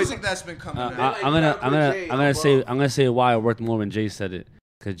gotta the put. music that's been coming out. I'm gonna say why it worked more when Jay said it,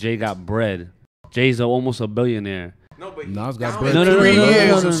 cause Jay got bread. Jay's almost a billionaire. No, but Nas got down bread. in No, no, no, 3 no, no, years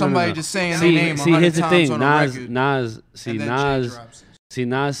no, of no, somebody no. just saying their name See, 100 here's the times thing. on a record.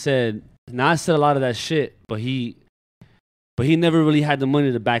 Nas said a lot of that shit, but he never really had the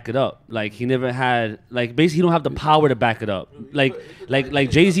money to back it up. Like he never had, like basically he don't have the power to back it up. Like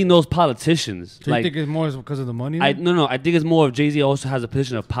Jay-Z knows politicians. So Like you think it's more because of the money? I think it's more of Jay-Z also has a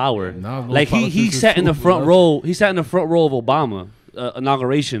position of power. Nas knows Like he politicians sat in the too, front bro. row. He sat in the front row of Obama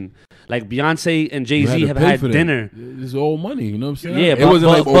inauguration. Like Beyonce and You Jay-Z to have pay had for that. dinner. It's all money, you know what I'm saying? Yeah, it but-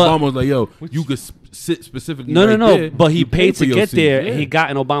 wasn't like but- Obama was like, yo, you could sit specifically. No, right no, no. there. But he You paid for to your get seat. there, Yeah. and he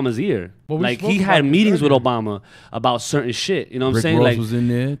got in Obama's ear. But we Like spoke he about had this meetings with earlier. Obama about certain shit. You know what I'm Rick saying? Ross Like, was in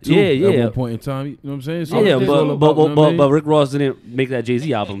there too. Yeah, At yeah. one point in time, you know what I'm saying? So yeah, it's all about, you know what I mean? but Rick Ross didn't make that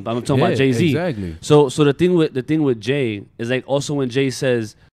Jay-Z album. I'm talking Yeah, about Jay-Z. exactly. So the thing with Jay is like also when Jay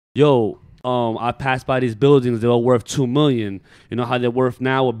says, "Yo, I passed by these buildings. They were worth $2 million. You know how they're worth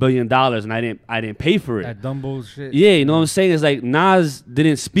now $1 billion, and I didn't pay for it." That Dumbo shit. Yeah, you know what I'm saying? It's like Nas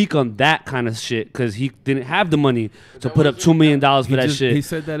didn't speak on that kind of shit because he didn't have the money to put up $2 million for He that just- shit. He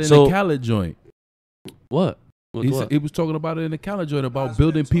said that in So- the Khaled joint. What? He was talking about it in the Cali joint about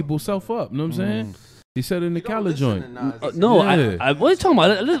building people's self up. You know what I'm saying? He said it in the Cali joint. No, Yeah. I what are you talking about?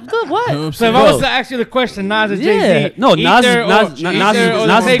 What? You know what I'm So if saying? I was to ask you the question, Nas and Yeah, Jay-Z, no, Nas is Ether or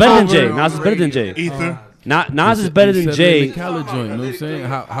Nas the is better than Takeover? Jay. Nas is better than Jay. Ether. Nas is better He than said it in Jay. the Cali joint. You know what I'm saying?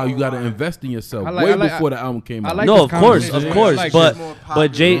 How you got to invest in yourself I like- way I like- before the album came out. like No, this of course, conversation. of course, I like but this.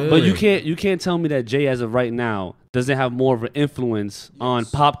 but Jay, Yeah. but you can't tell me that Jay as of right now doesn't have more of an influence on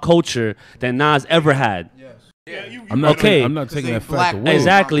pop culture than Nas ever had. I'm not Okay. taking, I'm not taking that fact away.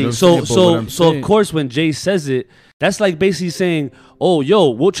 Exactly. You know what I'm saying? But what I'm So of saying- course when Jay says it, that's like basically saying, "Oh, yo,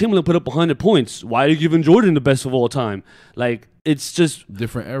 Wilt Chamberlain put up 100 points. Why are you giving Jordan the best of all time?" Like it's just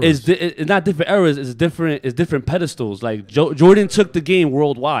different eras. It's not different eras. It's different pedestals. Like Jordan took the game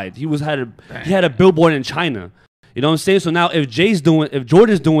worldwide. He had a billboard in China. You know what I'm saying? So now if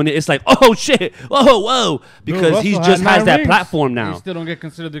Jordan's doing it, it's like, oh shit, whoa, because he just has that platform now. He still don't get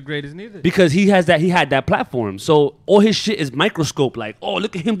considered the greatest neither. Because he had that platform. So all his shit is microscope. Like, oh,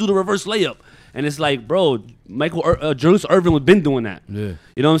 look at him do the reverse layup. And it's like, bro, Julius Erving was been doing that. Yeah.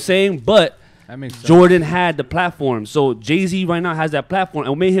 You know what I'm saying? But That makes sense. Jordan had the platform. So Jay-Z right now has that platform.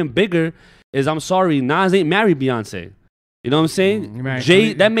 And what made him bigger is, I'm sorry, Nas ain't married Beyonce. You know what I'm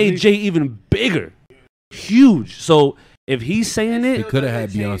saying? That made Jay even bigger. Huge. So if he's saying He it, could have had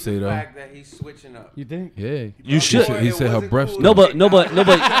Beyonce though. Fact that he's switching up. You think? Yeah. You should. He said her breath. No, but That's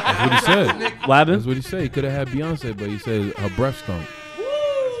what he said. What happened? That's what he said. He could have had Beyonce, but he said her breath stunk.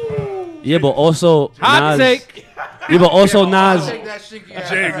 Yeah, but also Hot Nas. take. Yeah, but also Nas.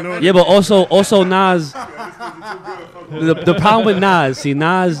 Yeah, but also Nas. The problem with Nas, see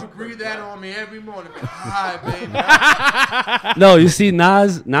Nas. Breathe that on me every morning. Hi, baby. No, you see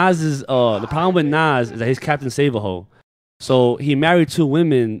Nas. Nas is the problem with Nas is that he's Captain Save-A-Ho. So he married 2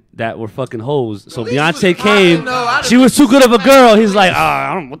 women that were fucking hoes. So Beyonce came. She was too good of a girl. He's like,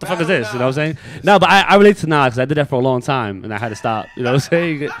 I don't. What the fuck is this? You know what I'm saying? No, but I relate to Nas because I did that for a long time and I had to stop. You know what I'm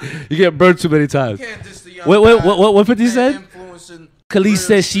saying? You get burned too many times. Wait, what 50 said? Khalees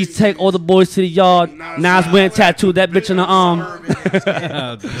said she take all the boys to the yard. Nas went and tattooed that bitch on the arm.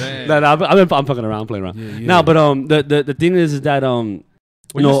 I'm fucking around, playing around. Yeah. No, but the thing is that What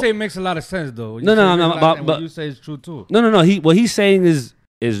you say makes a lot of sense though. No, What but you say is true too. No. What he's saying is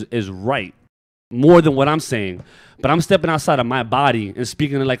right, more than what I'm saying. But I'm stepping outside of my body and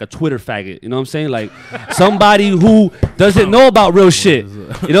speaking to like a Twitter faggot. You know what I'm saying? Like somebody who doesn't know about real shit. You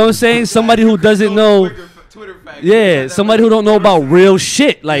know what I'm saying? Somebody who doesn't know. Yeah, somebody who don't know about real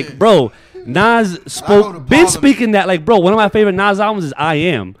shit. Like, bro, Nas been speaking that. Like, bro, one of my favorite Nas albums is I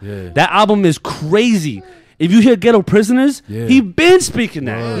Am. Yeah. That album is crazy. If you hear Ghetto Prisoners, he been speaking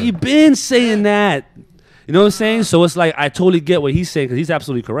that. He been saying that. You know what I'm saying? So it's like I totally get what he's saying because he's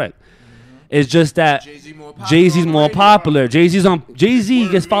absolutely correct. It's just that Jay-Z's more popular. Jay-Z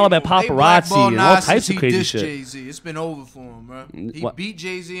gets followed by paparazzi and all types of crazy shit. Jay-Z. It's been over for him, bro. He What? beat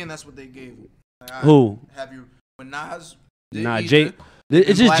Jay-Z and that's what they gave him. Like, Who? Have you when Nas? did Nah, Ether, Jay. they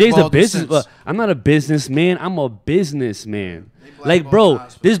It's just Jay's a blackballed him business. since. I'm not a businessman. I'm a businessman. They Like, blackballed bro,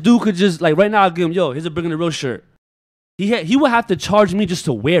 Nas for this dude could just like right now. I'll give him, yo, here's a Bring the Real shirt. He would have to charge me just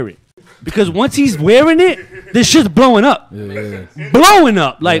to wear it because once he's wearing it, this shit's blowing up. Yeah. Blowing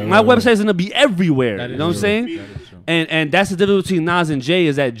up. Like Yeah, my right. website's gonna be everywhere. That You is know what I'm true. saying? And that's the difference between Nas and Jay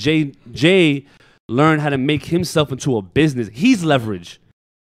is that Jay learned how to make himself into a business. He's leverage.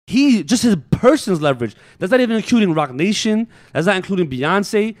 He just his person's leverage. That's not even including Rock Nation. That's not including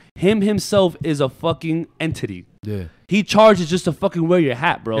Beyonce. Him himself is a fucking entity. Yeah. He charges just to fucking wear your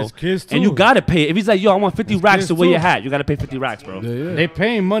hat, bro. His kids, And you too. gotta pay. If he's like, yo, I want 50 His racks kids, to wear your too. hat, you gotta pay 50 racks, bro. Yeah. They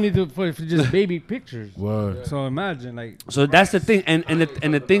paying money for just baby pictures. Word. So imagine like So that's the thing. And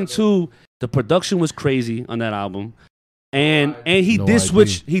the thing too, the production was crazy on that album. And he No did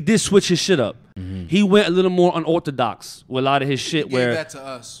ID. switch his shit up. He went a little more unorthodox with a lot of his shit He where gave that to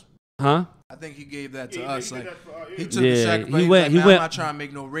us. huh? I think he gave that to us. Like he took Yeah, the sacrifice. he He went- like, he man, went- I'm not trying to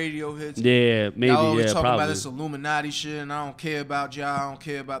make no radio hits. Yeah, maybe, Y'all always yeah, talking probably. about this Illuminati shit, and I don't care about y'all. I don't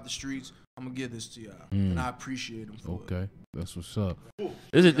care about the streets. I'm gonna give this to y'all, and I appreciate him for it. Okay. That's what's up.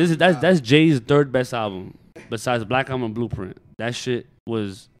 That's Jay's third best album besides Black Album and Blueprint. That shit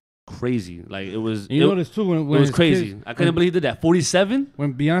was crazy. Like it was. you it, notice too when it was his crazy. kids- I couldn't believe he did that. 47.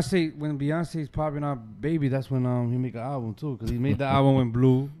 when Beyonce's popping out Baby, that's when he make an album too, because he made the album when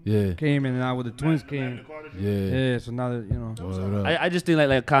Blue Yeah. came in and now with the twins came. Yeah. Yeah, so now that Word up. I just think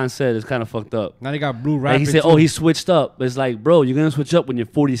like Khan said, it's kind of fucked up. now they got Blue Like rapping. he said, too. oh, he switched up. It's like, bro, you're gonna switch up when you're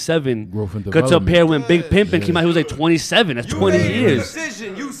 47. Growth and Cut to a development. pair when Big Pimpin' came out. He was like 27. That's 20 years.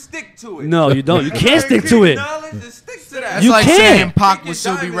 Decision, you stick to it. No, you don't. You can't stick to it. Stick to that. That's You like can't. saying Pac would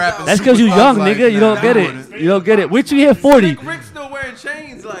still be rapping. That's because Super you're young, Thug, like, nigga. You nah, don't get I it. wouldn't. You don't get it. Wait till you hit 40. Rick still wearing wearing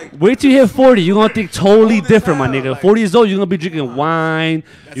chains. Like, wait till you hit 40. You're gonna think totally different, my nigga. 40 years old, you're gonna be drinking wine.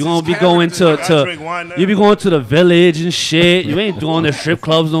 You're gonna be going to you be going to the village and shit. You ain't doing the strip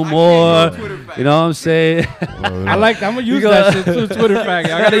clubs no more. You know what I'm saying? I like that. I'm gonna use that shit too. Twitter fact.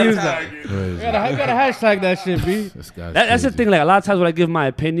 I gotta use that. I gotta hashtag that shit, B. That's the thing. Like a lot of times when I give my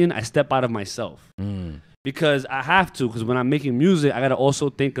opinion, I step out of myself because I have to. Because when I'm making music, I gotta also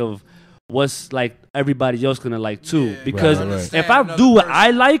think of what's like everybody else gonna like too. Because if I do what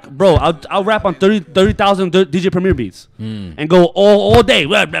I like, bro, I'll rap on 30,000 DJ Premier beats and go all day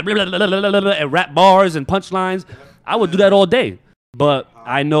and rap bars and punchlines. I would do that all day. But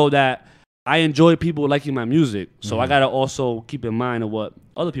I know that I enjoy people liking my music, so I gotta also keep in mind of what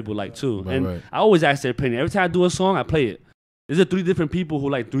other people like too. I always ask their opinion. Every time I do a song, I play it. There's 3 different people who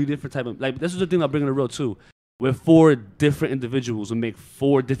like 3 different type of like. This is the thing I bring in the real too. We're 4 different individuals who make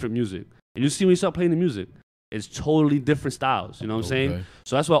 4 different music, and you see when you start playing the music, it's totally different styles. You know what I'm saying?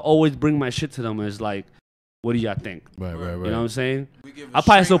 So that's why I always bring my shit to them. And it's like, what do y'all think? Right. You know what I'm saying? I'll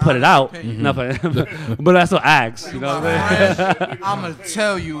probably still put it out, but I still ask. You know what I'm saying? I'm gonna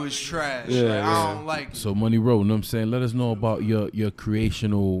tell you it's trash. I don't like it. So Money Road, you know what I'm saying? Let us know about your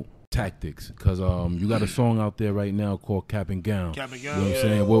creational tactics, cause you got a song out there right now called Cap and Gown. Cap and Gown. You know what I'm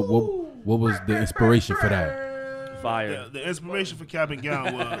saying? What was the inspiration for that? Fire. The inspiration for Cap and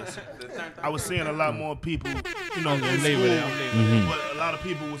Gown was I was seeing a lot more people, you know, in school, but a lot of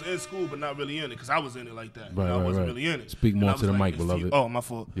people was in school but not really in it, because I was in it like that. I wasn't really in it. Speak more to the mic, beloved. Oh, my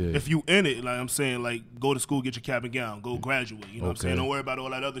fault. Yeah. If you in it, like I'm saying, like go to school, get your Cap and Gown, go graduate. You know what I'm saying? Don't worry about all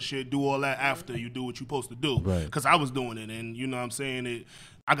that other shit. Do all that after you do what you're supposed to do. Because I was doing it, and you know what I'm saying,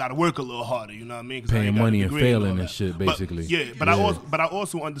 I got to work a little harder, you know what I mean? Paying money and failing and shit, basically. But I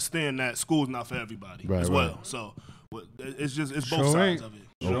also understand that school's not for everybody as well. So it's both sides of it.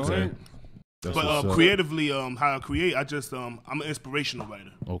 Okay. But creatively, how I create, I'm an inspirational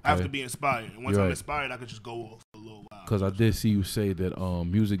writer. I have to be inspired. And once I'm inspired, I can just go off for a little while. Because I did see you say that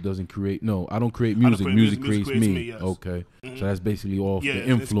music doesn't create. No, I don't create music. Music creates me. Yes. Okay. So that's basically off the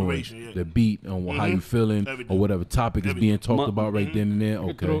influence, the beat, and how you feeling, or whatever topic is being talked about right then and there.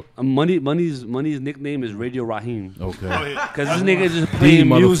 Okay. Money's nickname is Radio Raheem. Okay. Because this nigga just playing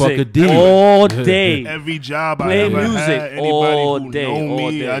music all day. Every job play I ever music had, all anybody day. Who know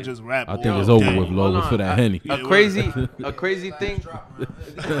all me, day. I just rap. I think it's over with, Lola, for that Henny. A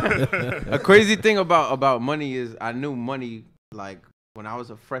crazy thing about Money is I knew Money like when I was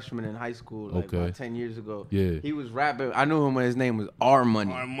a freshman in high school, like about 10 years ago. Yeah. He was rapping. I knew him when his name was R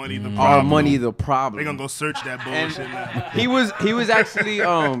Money. R Money the Problem. R Money the Problem. They gonna go search that bullshit now. He was actually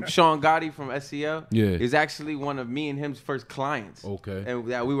Sean Gotti from SCL. Yeah. He's actually one of me and him's first clients. Okay. And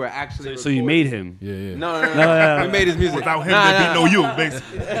that we were actually So you made him. Yeah. No. We made his music. Without him, there'd be no you,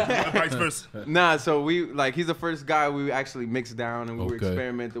 basically. Vice versa. Nah, so he's the first guy we actually mixed down, and we were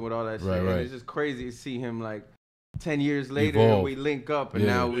experimenting with all that shit. Right. And it's just crazy to see him like 10 years later, and we link up, and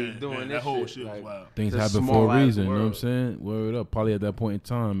now we're doing this whole shit. Like, wow. Things happen for a reason, you know what I'm saying? Word up. Probably at that point in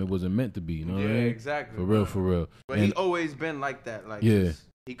time, it wasn't meant to be, you know what I mean? Exactly. For real. But he's always been like that. Like,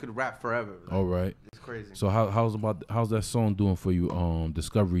 he could rap forever. Like, all right. It's crazy. So how's that song doing for you,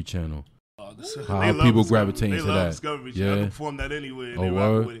 Discovery Channel? How people gravitate to that? Discovery Channel. I perform that anyway. And they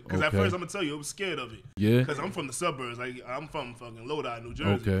word? With it. Because at first, I'm gonna tell you, I was scared of it. Yeah. Because I'm from the suburbs. Like I'm from fucking Lodi, New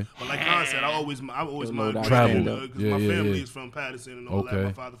Jersey. Okay. But like Khan said, I always mind travel. Because my family is from Patterson and all that.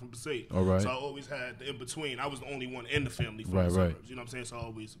 My father from Passaic. All right. So I always had the in between. I was the only one in the family from the suburbs. You know what I'm saying? So I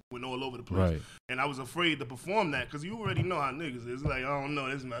always went all over the place. Right. And I was afraid to perform that because you already know how niggas is. Like, I don't know,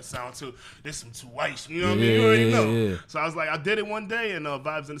 this might sound this some too white. You know what I mean? You already know. Yeah. So I was like, I did it one day and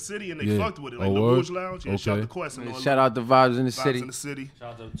Vibes in the City, and they fucked with it. Like the Rouge Lounge. Yeah, shout out to Quest and all shout out to Vibes in the Vibes City. in the City.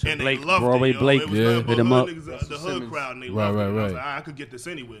 Shout out to and Blake, they loved Broadway it, Blake. Hit him up. The hood crowd, and they loved it. And I was like, I could get this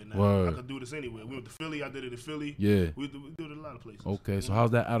anywhere now. Word. I could do this anywhere. We went to Philly. I did it in Philly. Yeah. We did it a lot of places. Okay, so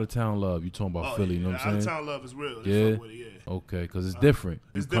how's that out of town love? You talking about Philly, you know what I'm saying? Out of town love is real. Yeah. With it, yeah. Okay, because it's different.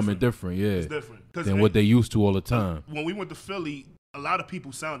 It's coming different, yeah. It's different. Than what they used to all the time. When we went to Philly, a lot of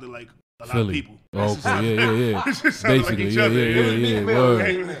people sounded like a lot Philly. of people. Okay, yeah. Basically, like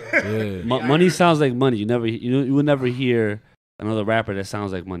Word. Money sounds like money. You will never hear another rapper that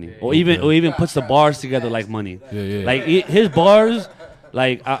sounds like Money, or even puts the bars together like Money. Yeah. Like his bars,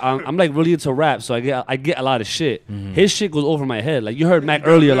 like I'm like really into rap, so I get a lot of shit. His shit goes over my head. Like you heard Mac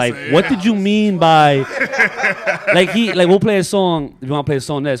earlier. Like what did you mean by? like we'll play a song. If you want to play a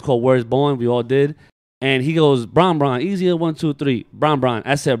song that's called "Words Born," we all did. And he goes, Bron, easier 1, 2, 3. Bron.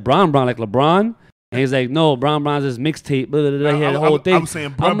 I said, Bron, like LeBron. And he's like, no, Bron's his mixtape. He had the whole thing. I'm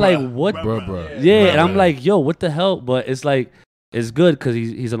saying, I'm like, what? Yeah, and I'm like, yo, what the hell? But it's like, it's good because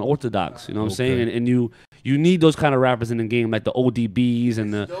he's an orthodox. You know what I'm saying? And you you need those kind of rappers in the game, like the ODBs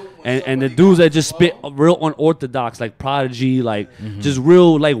and the dudes that just spit real unorthodox, like Prodigy, like just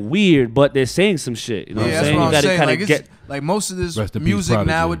real like weird, but they're saying some shit. You know what I'm saying? You gotta kind of get like most of this music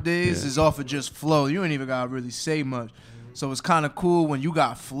nowadays is off of just flow. You ain't even gotta really say much. So it's kind of cool when you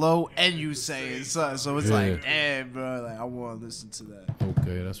got flow and you saying something. So it's like, damn, bro, like I want to listen to that.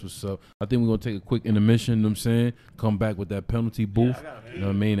 Okay, that's what's up. I think we're going to take a quick intermission, you know what I'm saying? Come back with that penalty booth, you know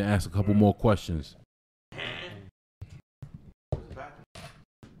what I mean, and ask a couple more questions.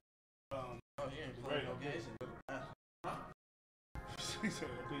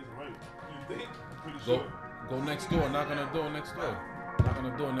 Go next door, knock on the door next door. Knock on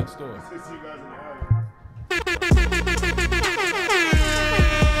the door next door.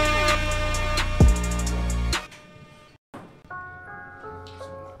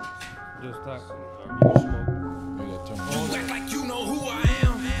 You act like you know who I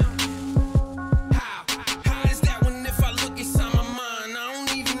am. How is that when if I look inside my mind, I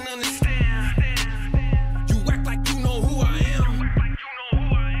don't even understand. You act like you know who I am.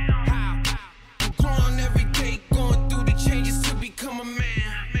 How I'm growing every day, going through the changes to become a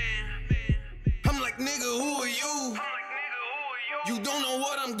man. I'm like, nigga, who are you? You don't know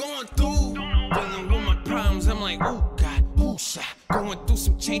what I'm going through. Dealing with my problems, I'm like, ooh, God, ooh, shot. Going through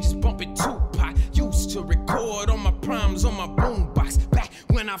some changes, bumping Tupac. Used to record all my problems on my boombox. Back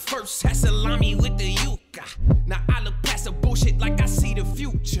when I first had salami with the yuca. Now I look past the bullshit like I see the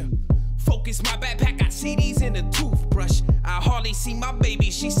future. Focus my backpack, got CDs in a toothbrush. I hardly see my baby,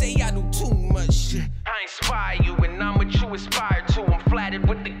 she say I do too much. I inspire you and I'm what you aspire to. I'm flattered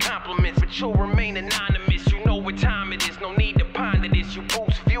with the compliments, but you'll remain anonymous. You know what time it is, no need to ponder this. You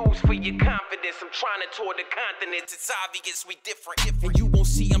boost views for your confidence. I'm trying to tour the continents, it's obvious we different. And you won't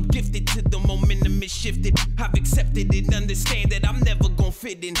see I'm gifted to the momentum is shifted. I've accepted and understand that I'm never gonna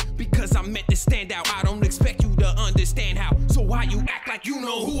fit in. Because I'm meant to stand out, I don't expect you to understand how. So why you act like you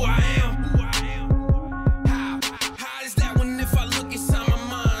know who I am? How is that when if I look inside my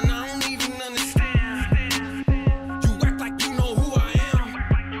mind, I don't even understand. You act like you know who I am.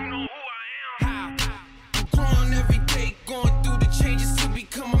 How I'm growing every day, going through the changes to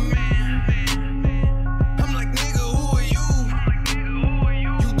become a man. I'm like, nigga, who are you?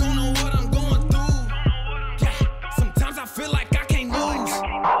 You don't know what I'm going through. Yeah, sometimes I feel like I can't lose.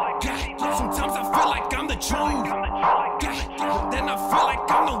 Yeah, sometimes I feel like I'm the truth. Yeah, then I feel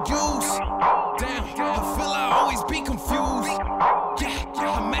like I'm no use. Damn, I feel I always be confused.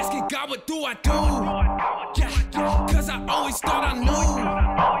 Yeah, I'm asking God, what do I do? Yeah, cause I always thought I knew.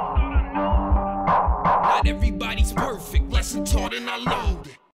 Not everybody's perfect, lesson taught and I learned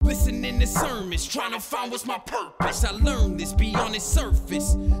it. Listening to sermons, trying to find what's my purpose. I learned this beyond its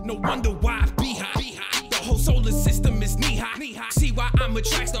surface. No wonder why I be high. The whole solar system is knee high. See why I'm a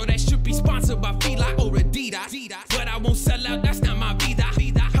track star that should be sponsored by Fila or Adidas. But I won't sell out, that's not my vida.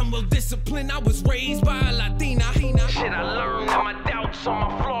 I'm well disciplined, I was raised by a Latina. Shit, I learned that my doubts are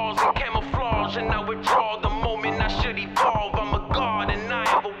my flaws and camouflage. And I withdraw the moment I should evolve. I'm a god and I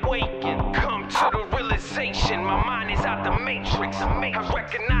have awakened. Come to the realization, my mind is out the matrix. I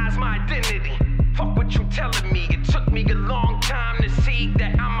recognize my identity. Fuck what you telling me. It took me a long time to see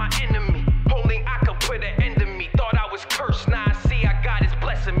that I'm my enemy. Only I could put an end to me. Thought I was cursed, now I see I God is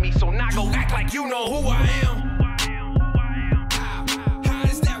blessing me. So now go act like you know who I am. How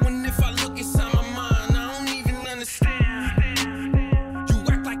is that when if I look inside my mind, I don't even understand. You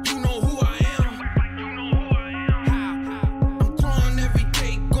act like you know who I am. I'm growing every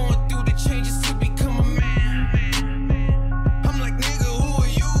day, going through the changes to become a man. I'm like, nigga, who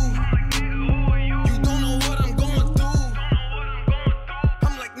are you? You don't know what I'm going through.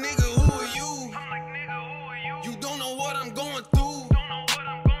 I'm like, nigga, who are you? You don't know what I'm going through.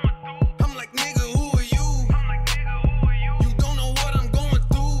 I'm like, nigga, who are you? You don't know what I'm going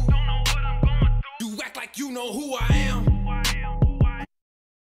through. You act like you know who I am.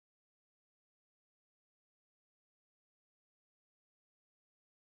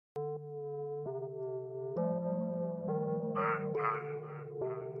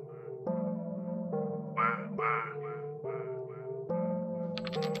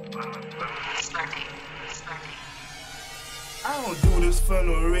 I don't do this for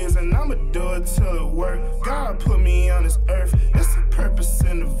no reason, I'ma do it till it work. God put me on this earth, it's a purpose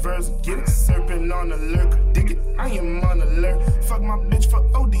in the verse. Get it serpent on the lurk, dig it, I am on alert. Fuck my bitch for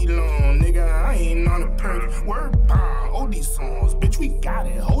OD long, nigga, I ain't on a perk. Word bomb, OD songs, bitch, we got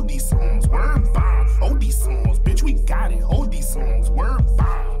it, hold these songs. Word bomb, OD songs, bitch, we got it, hold these songs. Word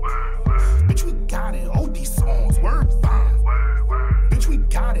bomb, bitch, we got it, hold these songs. Word bomb, bitch, we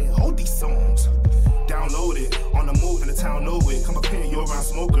got it, hold these songs. Download it, on the move in the town, know it. Come up here, you're around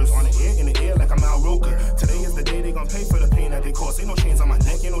smokers. On the air, in the air, like I'm Al Roker. my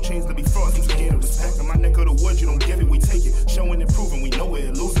neck, ain't no chains to be frozen. You scared of the stack in my neck of the wood, you don't give it, we take it. Showing and proving, we know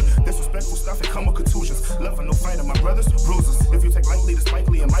we're losing. Disrespectful stuff and come with contusions. Love for no fighter, my brothers, bruises. If you take lightly to Spike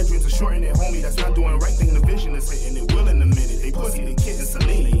Lee and my dreams are shorting it, homie, that's not doing right thing. The vision is hitting it will in a minute. They pussy, they kitten,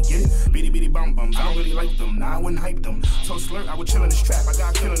 Selena, you get it? Bitty bitty bum bums, I don't really like them. Nah, I wouldn't hype them. So slurp, I would chill in this trap. I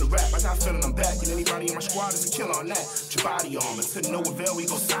got killing the rap, I got feeling I'm back. And anybody in my squad is a killer on that. Your body on it, to no avail, we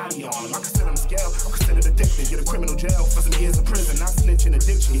go sidey on them. I consider them scale, I'm considered addicted. Get a criminal jail for some years in prison. Not snitching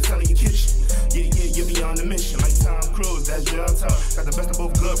addiction, you telling your kitchen. Yeah, you'll be on the mission. Like Tom Cruise, that's your talk. Got the best of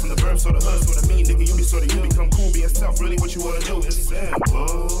both good from the verb, so the hood, so the mean. Nigga, you be sort of you become cool, being self. Really what you wanna do is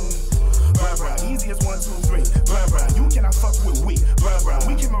simple. Bruh, easy as 1, 2, 3. Bruh, you cannot fuck with we. Bruh,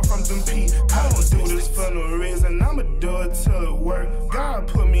 we came up from them P. I don't do this for no reason. I'ma do it till it work. God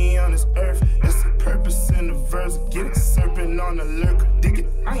put me on this earth. It's a purpose in the verse. Get it serpent on the lurk. Dig it,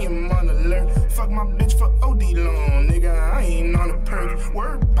 I am on alert. Fuck my bitch for OD long, nigga. I ain't on a perk.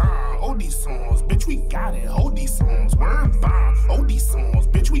 Word bomb, OD songs, bitch. We got it. OD songs, word bomb. OD songs,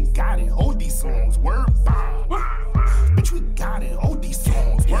 bitch. We got it. OD songs, word bomb. Bitch, we got it. OD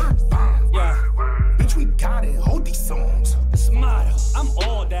songs, word bomb. Yeah. Bitch, we got it. Hold these songs. Smile, I'm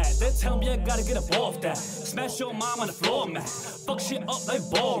all that. They tell me I gotta get up off that. Smash your mom on the floor, man. Fuck shit up like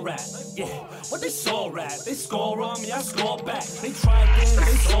ball rat. Yeah, what they saw rat. They score on me, I score back. They try again,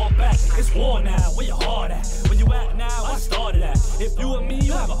 they saw back. It's war now, where your heart at? Where you at now? I started at. If you and me,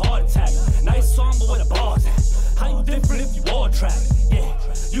 you have a heart attack. Nice song, but where the bars at? How you different if you all trap? Yeah,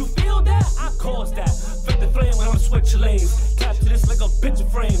 you feel that? I caused that. Flip the flame when I'm switch lanes. Capture this like a picture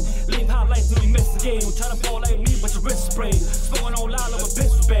frame. Leave highlights till we miss the game. Try to ball like me, but your wrist sprain. Smoking on Lala with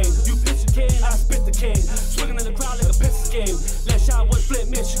bitch with bang. You pitch a cane, I spit the cane. Swinging in the crowd like a Pistons game. Last shot was flip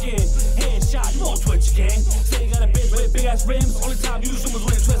Michigan. Headshot, you won't twitch again. Say you got a bitch with big ass rims. Only time you zoom is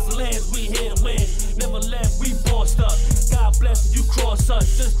when you twist the lens. We here to win. Never left, we bossed up. God bless you, you cross us.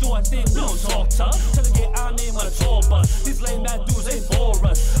 Just do our thing, we don't talk tough. Tell to get our name on a tour bus. These lame bad dudes ain't for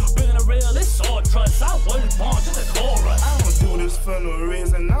us. Bringing the real, it's all trust. I wasn't born to the chorus. I don't do this for no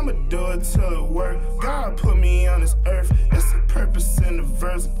reason. I'ma do it till it work. God put me on this earth. It's a purpose in the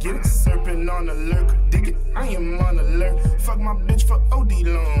verse. Get it serpent on the lurk. Dig it, I am on alert. Fuck my bitch for OD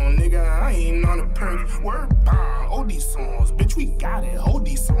long, nigga. I ain't on a perk. Word bomb, OD songs, bitch. We got it. Hold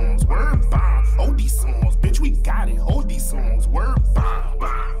these songs. Word bomb, OD songs, bitch. We got it. Hold these songs. Word bomb,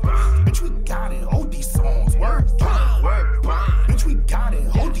 bitch. We got it. Hold these songs. Word bomb, bitch. We got it.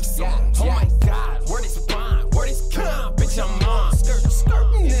 Hold these songs. Oh my God, word is bond, word is calm, bitch. I'm on skirt,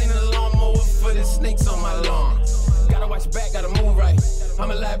 in a lawnmower for the snakes on my lawn. Gotta watch your back, gotta move right.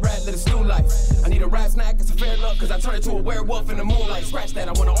 I'm a lab rat, live a stew life. I need a rap snack, it's a fair luck, cause I turn into a werewolf in the moonlight. Scratch that,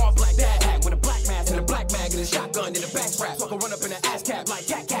 I want an all black dad hat with a black mask and a black mag and a shotgun in a back strap. So I can run up in an ass cap like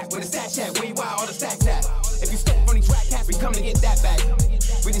cat with a stash hat. Where you wild, all the stacks at. If you step from these rat cats, we come to get that back.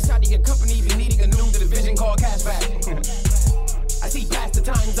 We decided to get company, even needing a new division called cashback. I see past the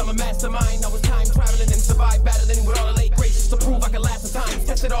times, I'm a mastermind. I was time traveling and survived battling with all the late graces to prove I can last the time.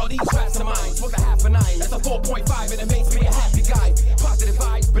 Tested all these traps of mine, smoked a half a 9. That's a 4.5 and it makes me a happy guy. Positive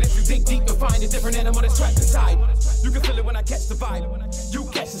vibes, but if you dig deep, you'll find a different animal that's trapped inside. You can feel it when I catch the vibe. You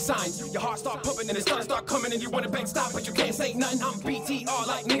catch the signs. Your heart start pumping and it's gonna start coming and you wanna bang stop, but you can't say nothing. I'm BTR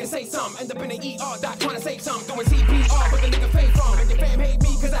like nigga say something. End up in the ER, doc trying to say something. Doing CPR, but the nigga fade from. And your fam hate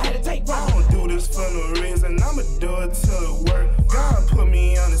me cause I had to take wrong. I don't do this for no reason. I'ma do it till it work. God put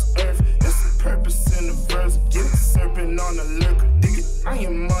me on this earth. It's a purpose in the verse. Get it serpent on the lurk. Dig it, I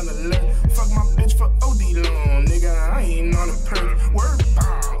am on alert. Fuck my bitch for OD long, nigga. I ain't on a perk. Word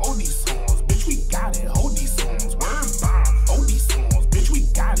bomb, OD songs, bitch. We got it. Hold these songs. Word bomb, OD songs, bitch. We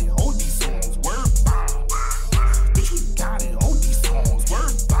got it. Hold these songs. Word bomb, bitch. We got it. Hold these songs.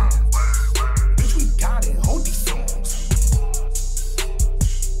 Word bomb, bitch. We got it. Hold these songs.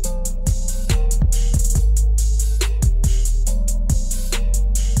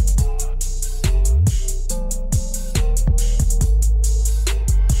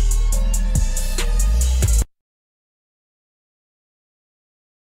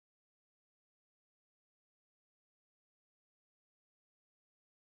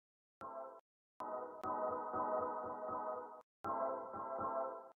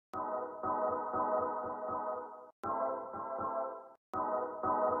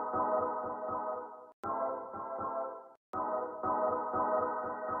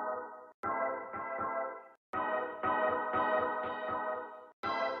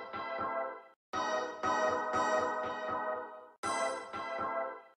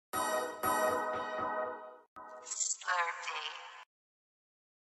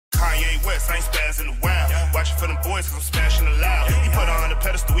 Kanye West, I ain't spazzing around. Watching for them boys cause I'm smashing it loud. He put her on the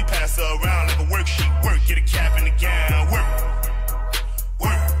pedestal, we pass her around like a worksheet. Work, get a cap in the gown. Work.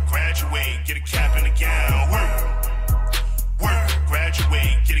 graduate, get a cap and a gown. Work,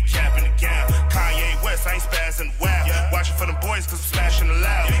 graduate, get a cap and a gown. Kanye West, I ain't spazzing, wow. Watching for them boys, cause I'm smashing the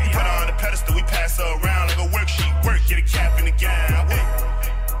loud. You put her on the pedestal, we pass her around like a worksheet. Work, get a cap and a gown.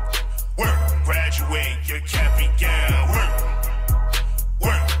 Work, graduate, get a cap and gown.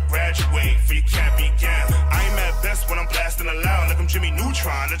 Work, graduate for your cap and gown. I ain't at best when I'm blasting aloud like I'm Jimmy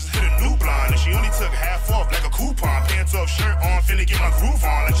Neutron. I just hit a new blonde and she only took half off like a coupon. Pants off, shirt on, finna get my groove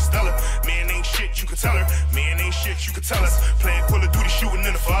on like Stella. Man ain't shit, you can tell her. Man ain't shit, you can tell us. Playing Call of Duty, shooting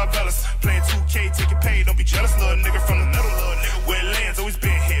in the favelas. Playing 2K, taking pay, don't be jealous, little nigga from the middle, little nigga. Where it lands, always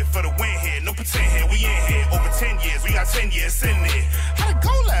been here for the win here. No pretend here, we in here. Over 10 years, we got 10 years in there. How'd it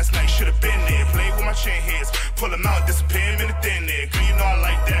go last night? Should've been there. Played with my chin heads, pull them out, disappear in a thin there. Girl, you know I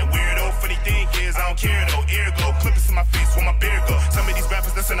like that weirdo. Funny thing is, I don't care though. Ergo, clippers in my face where my beard go. Some of these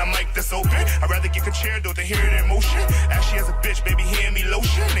rappers listen, I'm like this open. I'd rather get concerto than hear it in motion. Actually, as a bitch, baby, hear me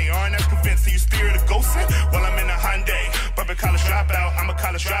lotion. They aren't as convinced, so you steer the ghost in. While I'm in a Hyundai, bumping college dropout. I'm a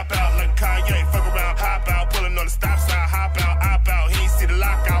college dropout, like Kanye. Fuck around, hop out, pulling on the stop sign, hop out, op out. He ain't see the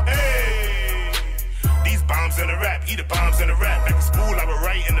lockout. Hey, these bombs in the rap, eat the bombs in the rap. Back in school, I was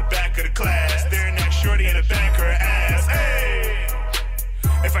right in the back of the class, staring at shorty in the back of her ass. Hey.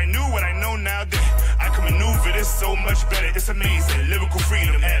 If I knew what I know now, then I could maneuver this so much better. It's amazing. Lyrical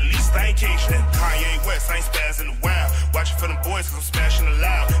freedom, at least I ain't Cajun. Kanye West, I ain't spazzing wild. Watching for them boys, cause I'm smashing the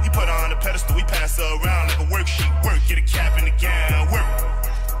loud. You put her on the pedestal, we pass her around like a worksheet. Work, get a cap and a gown. Work,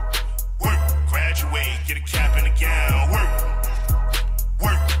 graduate, get a cap and a gown. Work,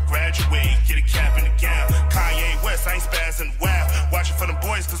 graduate, get a cap and a gown. Kanye West, I ain't spazzing wild. Watching for them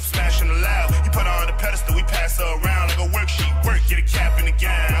boys, cause I'm smashing the loud. You put her on the pedestal, we pass her around like a worksheet. Work, get a cap and a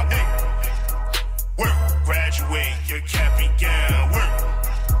gown. Work, graduate, get a cap and gown.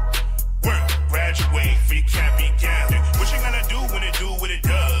 Work, graduate for your cap and gown. What you gonna do when it do what it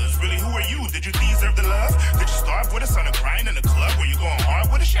does? Really, who are you? Did you deserve the love? Did you start with us on a grind in the club? Were you going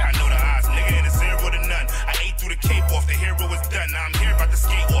hard with a shit? I know the odds, nigga, and it's 0 to none. I ate through the cape off, the hero was done. Now I'm here about to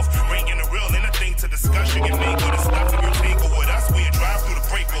skate off. Bringing the real, anything to discuss. You can make good stuff if you take it with us. We drive through the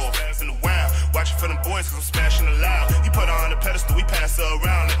break off. In the wild, watching for them boys, cause I'm smashing the loud. You put her on the pedestal, we pass her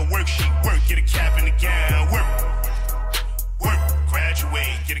around like a worksheet. Work, get a cap and a gown. Work,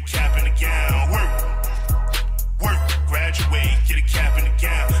 graduate, get a cap and a gown. Work, graduate, get a cap and a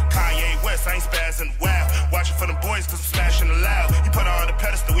gown. Kanye West, I ain't spazzing wild. Watching for them boys, cause I'm smashing the loud. You put her on the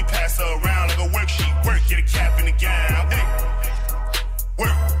pedestal, we pass her around like a worksheet. Work, get a cap and a gown.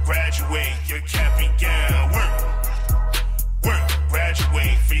 Work, graduate, get a cap and gown. Work,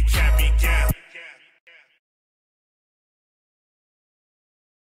 graduate for your cap and gown.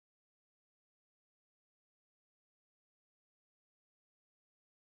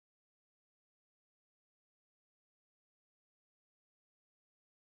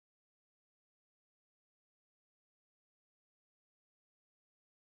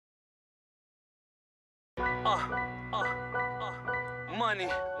 Money.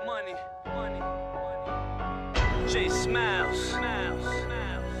 J Smiles.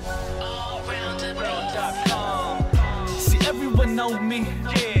 See, everyone know me,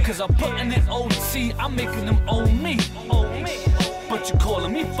 cause I'm putting in OT, I'm making them own me. But you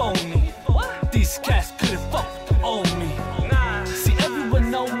calling me phony. These cats couldn't fuck own me. See,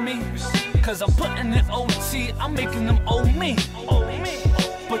 everyone know me, cause I'm putting in OT, I'm making them own me.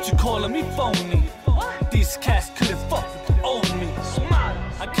 But you calling me phony. These cats couldn't fuck own me.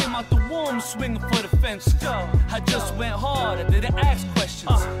 I came out the womb swinging for the fence. I just went hard, I didn't ask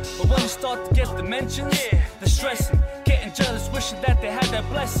questions. But when you start to get the mentions, the stressing, getting jealous, wishing that they had that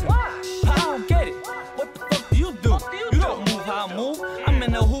blessing. I don't get it. What the fuck do? You don't move how I move. I'm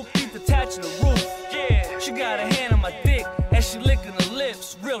in a hoop, deep attaching the roof. She got a hand on my dick, and she licking her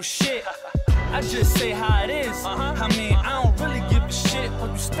lips. Real shit. I just say how it is. I mean, I don't really give a shit,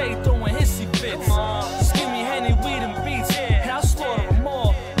 but you stay throwing hissy fits. Just give me Henny, weed, and beats, and I'll slaughter them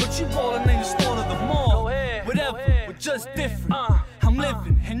all. But you ballin' and you slaughter them all. Whatever, we're just different. I'm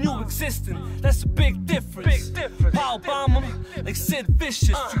living and you existing. That's a big difference. Power bomb 'em like Sid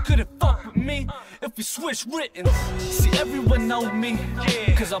Vicious. You couldn't fuck with me if we switch written. See, everyone know me,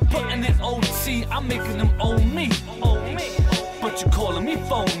 cause I'm putting in OT, I'm making them own me. But you calling me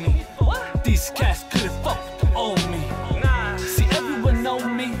phony. These cats couldn't fuck own me. See, everyone know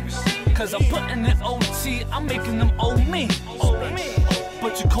me, cause I'm putting in OT, I'm making them own me.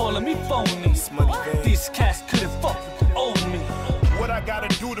 But you calling me phony. These cats couldn't fuck own me. What I I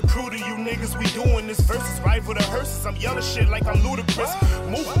gotta do to prove to you niggas we doing this versus rival the hearses. I'm yelling shit like I'm ludicrous.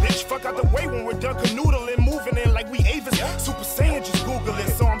 Move, bitch, fuck out the way when we're done canoodling. Moving in like we Avis. Super Saiyan, just Google it.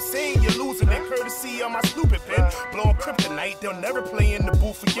 So I'm saying you're losing it. Courtesy of my stupid pen. Blowing kryptonite, they'll never play in the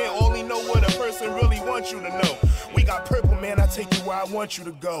booth again. Only know what a person really wants you to know. We got purple, man, I take you where I want you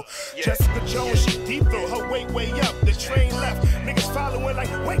to go. Jessica Jones, she deep throat, her weight way up. The train left, niggas following like,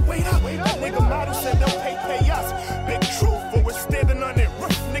 wait up. That nigga model said they'll pay us. Big truth, but we're standing on it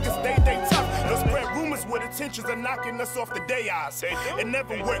roof. Niggas, they tough. They'll spread rumors with intentions of knocking us off the day eyes. It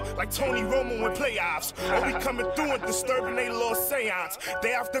never worked like Tony Romo in playoffs. Or we coming through and disturbing they little seance.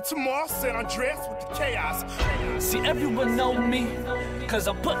 Day after tomorrow, San Andreas with the chaos. See, everyone know me, cause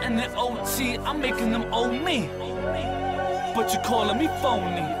I'm putting in OT, I'm making them owe me. But you calling me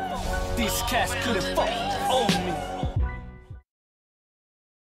phony. These cats couldn't fuck owe me.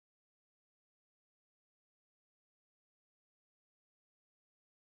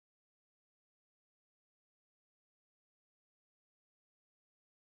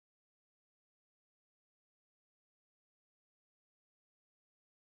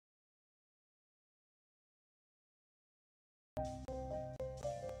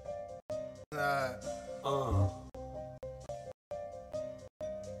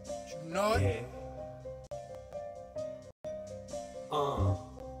 You know it?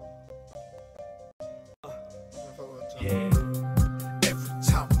 Every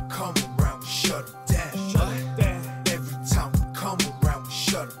time we come around, we shut them down. Every time we come around, we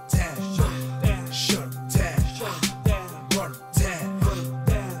shut them down. Shut them down. Run them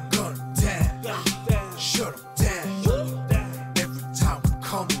down. Gun them down. Shut them down. Every time we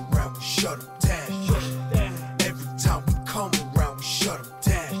come around, we shut them down. Every time we come around, we shut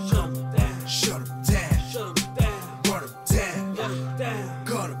them down. Shut them down. Run them down.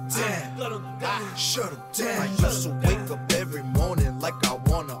 Gun them down. Shut them down. I used to wake up every morning like I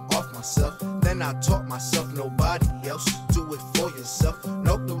wanna off myself. Then I taught myself nobody else. Do it for yourself.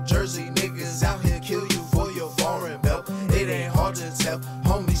 No New Jersey niggas out here kill you for your foreign belt. It ain't hard to tell.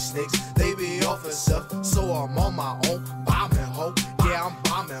 Homie snakes, they be off of self. So I'm on my own, bombing hoe. Yeah, I'm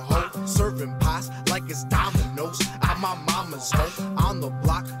bombing hoe. Serving pies like it's dominoes. At my mama's home. On the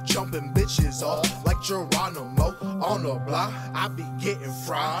block, jumping bitches off like Geronimo. On the block, I be getting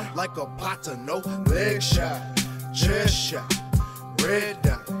fried like a Platano. Leg shot, chest shot, red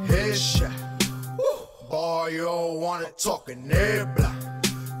dot, headshot. Boy, you don't wanna talk in their block.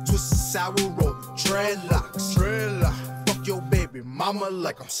 Twisted sour roll, dreadlocks. Fuck your baby mama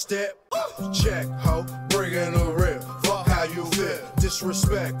like I'm step. Check, ho, bringing the real. Fuck how you feel.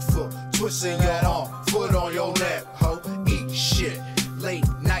 Disrespectful, twisting your arm, foot on your neck, ho. Eat shit. Late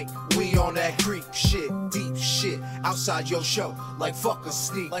night, we on that creep shit, deep shit. Outside your show, like fuck a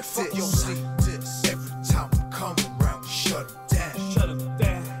sneak. Like fuck your sneak this. Every time we come around, we shut them down. Shut them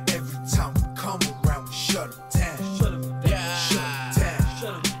down. Every time we come around, we shut them down. Shut them down. Shut them down.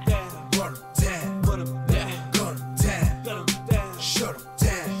 Shut them down. Run them down. Put them down. Gun them down. Shut them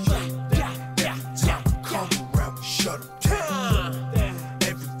down. Shut them down. Shut them down. Every time we come around, we shut them down.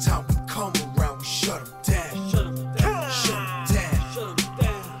 Every time we come around, we shut them down. Shut them down. Shut them down. Shut them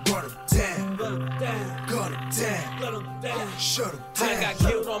down. Run them down. Let them down. Gun them down. Let them down. Shut them I down. got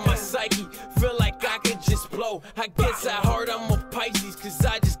guilt on my psyche, feel like I could just blow. I guess at heart I'm a Pisces, cause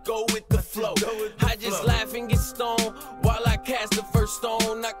I just go with the flow. I just laugh and get stoned while I cast the first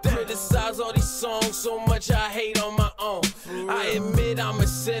stone. I criticize all these songs so much I hate on my own. I admit I'm a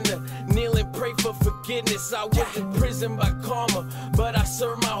sinner, kneel and pray for forgiveness. I was in prison by karma, but I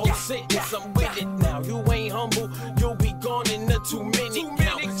served my whole sentence. I'm with it now, you ain't humble, you'll be gone in a 2 minute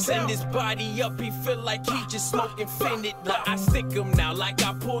now. Send his body up, he feel like he just smoking fended. Like I stick him now, like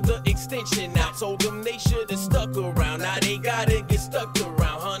I pulled the extension out. Told them they should've stuck around, now they gotta get stuck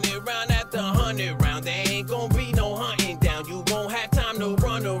around. 100 round after 100 round, there ain't gonna be no hunting down. You won't have time to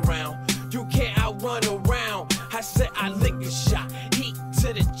run around, you can't outrun around. I said I lick a shot, heat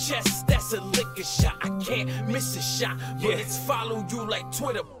to the chest, that's a liquor shot. I can't miss a shot, bullets follow you like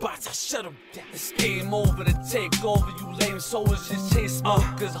Twitter bots. I shut them down. It's game over to take over. You lame souls just chase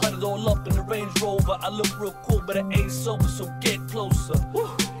smokers. Huddled all up in the Range Rover. I look real cool, but I ain't sober, so get closer.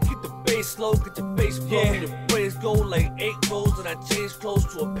 Keep the bass low, get your bass flowing. The praise go like 8 rows, and I change clothes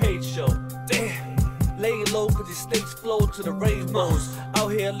to a paid show. Damn. Lay it low, cause these snakes flow to the rainbows. Out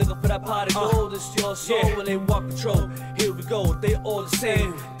here looking for that pot of gold. It's your soul when they walk control. Here we go, they all the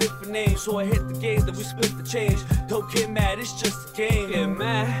same. Different names, so I hit the game, then we split the change. Don't get mad, it's just a game. Get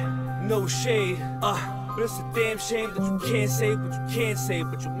mad, no shade. But it's a damn shame that you can't say what you can't say,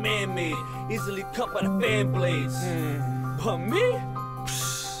 but you man-made. Easily cut by the fan blades. But me?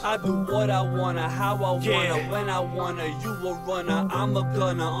 I do what I wanna, how I wanna, when I wanna. You a runner, I'm a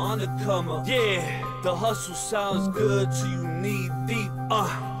gunner, on the comer. Yeah, the hustle sounds good till you knee deep.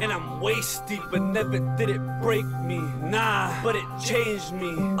 And I'm waist deep, but never did it break me. Nah, but it changed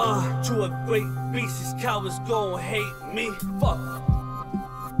me. To a great beast, these cowards gon' hate me. Fuck.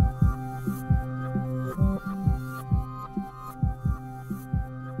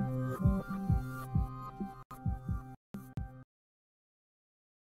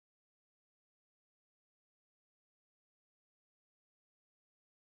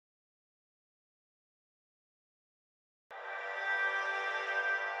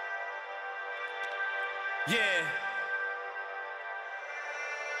 Yeah.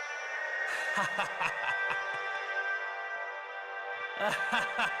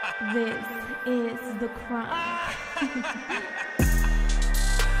 This is the crime.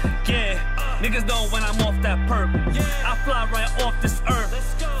 Yeah, niggas know when I'm off that perp. I fly right off this earth.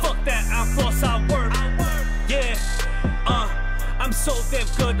 Fuck that, I floss, I work. Yeah, I'm so damn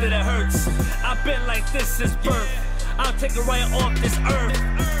good that it hurts. I've been like this since birth. I'll take it right off this earth.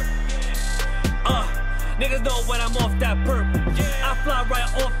 Niggas know when I'm off that perp. I fly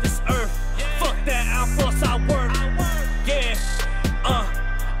right off this earth. Fuck that, I floss, I work. Yeah,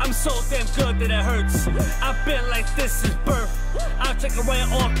 I'm so damn good that it hurts. I've been like this since birth. I'll take it right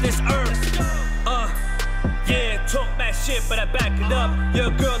off this earth. Yeah, talk mad shit, but I back it up. You're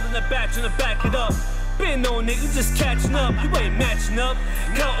a girl in the back, tryna back it up. Been no nigga, you just catching up. You ain't matching up.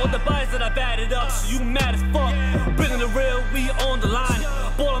 Count all the buys that I've added up, so you mad as fuck. Bringing the real, we on the line.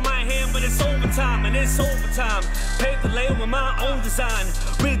 Ball in my hand, but it's overtime, and it's overtime. Pave the lane with my own design.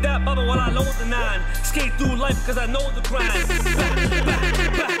 Read that bubble while I load the 9. Skate through life cause I know the grind. Back.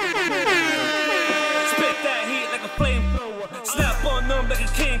 Spit that heat like a flamethrower. Snap on them like a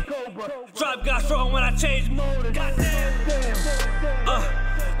king cobra. Drive got strong when I change motor. Goddamn.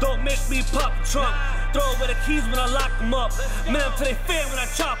 Don't make me pop the trunk. Throw away the keys when I lock them up. Man up to they fear when I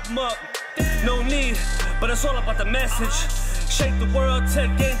chop them up. No need, but it's all about the message. Shake the world to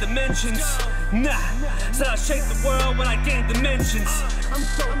gain dimensions. Nah, said I shake the world when I gain dimensions. I'm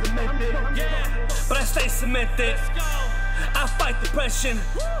so demented, yeah, but I stay cemented. I fight depression,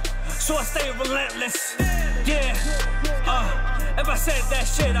 so I stay relentless. Yeah, if I said that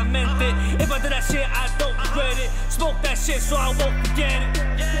shit, I meant it. If I did that shit, I don't regret it. Smoke that shit so I won't forget it.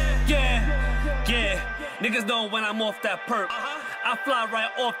 Yeah, niggas know when I'm off that perp. I fly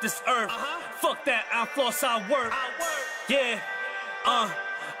right off this earth. Fuck that, I floss, I work. Yeah,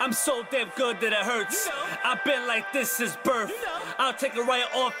 I'm so damn good that it hurts. I've been like this since birth. I'll take it right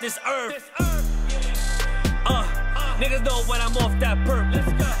off this earth. Niggas know when I'm off that perp.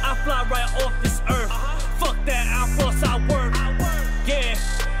 I fly right off this earth. Fuck that, I floss, I work. Yeah,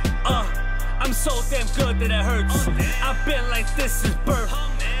 I'm so damn good that it hurts. I've been like this since birth.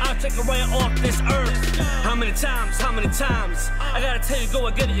 I'll take it right off this earth. How many times? I gotta tell you, go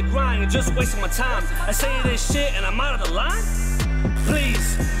and get it, you grind. You're just wasting my time. I say this shit and I'm out of the line?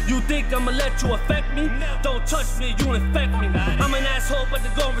 Please, you think I'ma let you affect me? Don't touch me, you infect me. I'm an asshole, but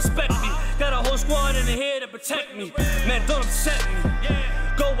they gon' respect me. Got a whole squad in here to protect me. Man, don't upset me.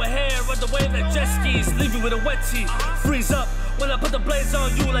 Go ahead, run the wave like jet skis. Leave you with a wet tee. Freeze up when I put the blades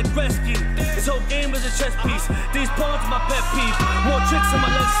on you like Gretzky. This whole game is a chess piece. These pawns are my pet peeve. More tricks on my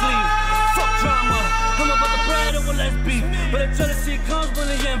left sleeve. Fuck drama. I'm about the bread and let's beef. But the jealousy comes when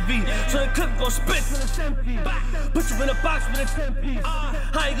they envy. So the clip gon' spit till it's empty. Put you in a box with a 10-piece.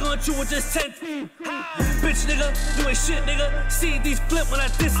 How you gonna chew with just 10 teeth? Bitch nigga, you ain't shit nigga. See these flip when I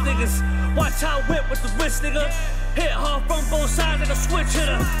diss niggas. Watch how I whip with the wrist nigga. Hit hard from both sides like a switch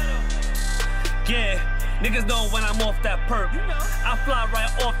hitter. Yeah, niggas know when I'm off that perp. I fly right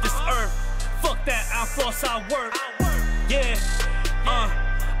off this earth. Fuck that, I floss, I work. Yeah,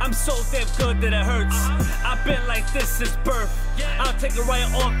 I'm so damn good that it hurts. I've been like this since birth. I'll take it right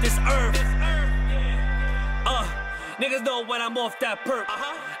off this earth. Niggas know when I'm off that perp.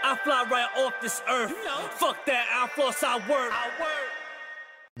 I fly right off this earth. Fuck that, I floss, I work.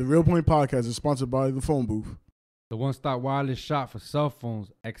 The Real Point Podcast is sponsored by The Phone Booth. The one-stop wireless shop for cell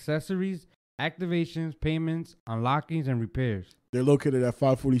phones, accessories, activations, payments, unlockings, and repairs. They're located at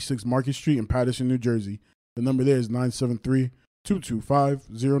 546 Market Street in Paterson, New Jersey. The number there is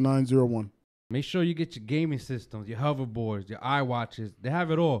 973-225-0901. Make sure you get your gaming systems, your hoverboards, your iWatches. They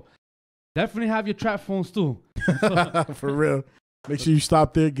have it all. Definitely have your trap phones too. For real. Make sure you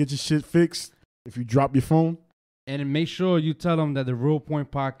stop there, get your shit fixed. If you drop your phone. And make sure you tell them that the Real Point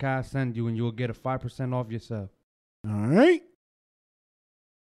Podcast sent you and you'll get a 5% off yourself. All right.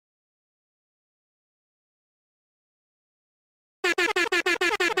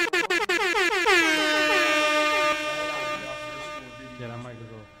 Yeah, that mic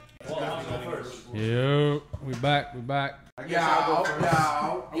is off. back. We're back. I guess I'll go first.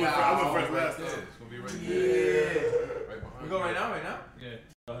 I went first last time. It's gonna be right there. Yeah. Right behind We go right now, right now? Yeah.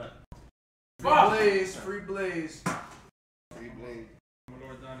 Go ahead. Free Blaze.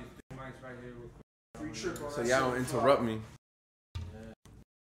 Free trip on So that y'all don't shit. interrupt me.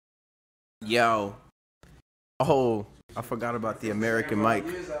 Yo. Oh, I forgot about the American mic.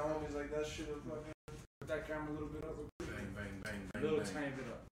 Years, I always like that shit. Put that camera a little bit up. Bang, bang, bang, bang, Little bang. tiny bit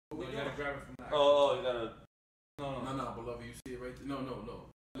up. You gotta grab it from that. Oh, you gotta. No, beloved, you see it right there? No.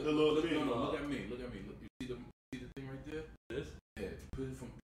 The little Look, thing. no, look at me. Look, you see the thing right there? This? Yeah, put it from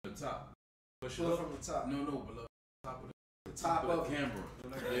the top. Push it Pull it up. from the top. No, beloved. Top of The top the of camera.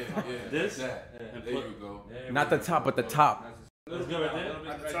 Yeah. This? That. Yeah. There you go. Not the top, but the top. Let's go right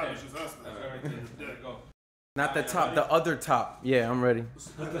there. At the top, it's just us. There you go. Not the top, the other top. Yeah, I'm ready.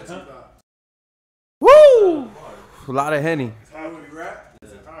 Woo! A lot of Henny. How we rap?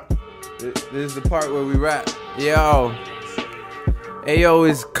 This is the part where we rap. Yo. Ayo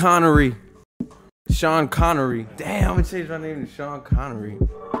is Connery. Sean Connery. Damn, I'm gonna change my name to Sean Connery.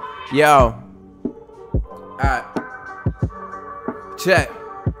 Yo. Alright. Check.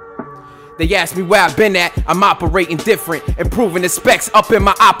 They ask me where I've been at, I'm operating different, improving the specs up in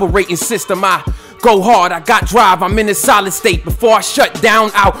my operating system. I go hard, I got drive, I'm in a solid state. Before I shut down,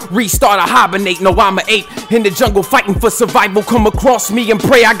 I'll restart, I hibernate. No, I'm an ape in the jungle fighting for survival. Come across me and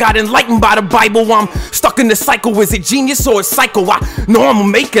pray, I got enlightened by the Bible. I'm stuck in the cycle, is it genius or a cycle? I know I'ma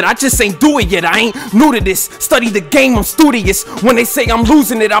make it, I just ain't do it yet. I ain't new to this, study the game, I'm studious. When they say I'm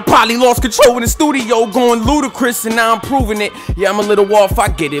losing it, I probably lost control in the studio, going ludicrous, and now I'm proving it. Yeah, I'm a little off, I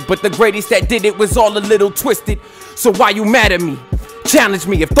get it, but the greatest that did it was all a little twisted. So why you mad at me? Challenge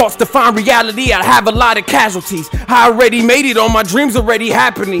me. If thoughts define reality, I'd have a lot of casualties. I already made it, all my dreams already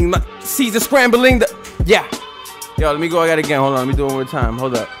happening. My seas are scrambling the... Yeah. Yo, let me go at it again. Hold on, let me do it one more time.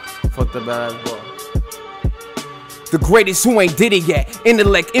 Hold up. Fuck the bad ass ball. The greatest who ain't did it yet.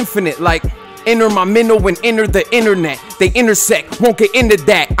 Intellect infinite like... Enter my mental and enter the internet. They intersect, won't get into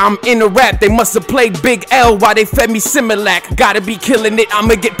that. I'm in a rap, they must have played Big L while they fed me Similac. Gotta be killing it,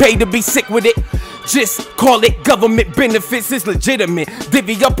 I'ma get paid to be sick with it. Just call it government benefits, it's legitimate.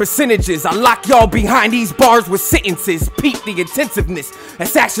 Divvy up percentages, I lock y'all behind these bars with sentences. Peep the attentiveness,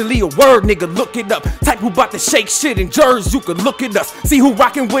 that's actually a word, nigga, look it up. Type who bout to shake shit in jurors, you could look at us. See who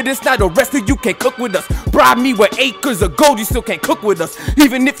rockin' with us, now the rest of you can't cook with us. Bribe me with acres of gold, you still can't cook with us.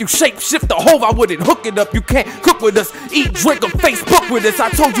 Even if you shape shift the whole, I wouldn't hook it up. You can't cook with us, eat, drink, or Facebook with us. I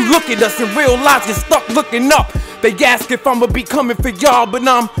told you look at us, in real life get stuck looking up. They ask if I'ma be coming for y'all, but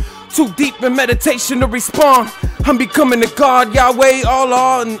I'm too deep in meditation to respond. I'm becoming a god, Yahweh,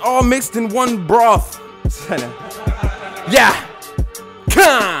 all and all mixed in one broth. Yeah.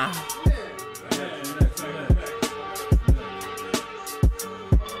 Come.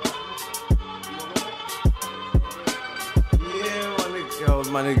 Yo,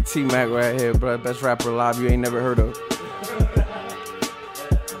 my nigga T-Mac right here, bro. Best rapper alive you ain't never heard of.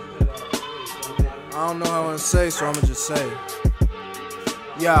 I don't know what I want to say, so I'ma just say.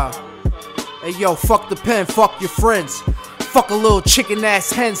 Yeah. Hey yo, fuck the pen, fuck your friends. Fuck a little chicken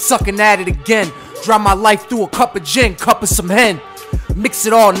ass hen sucking at it again. Dry my life through a cup of gin, cup of some hen. Mix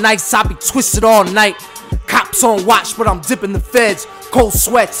it all nice, I be twisted all night. Cops on watch, but I'm dipping the feds. Cold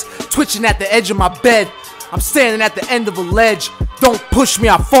sweats, twitching at the edge of my bed. I'm standing at the end of a ledge. Don't push me,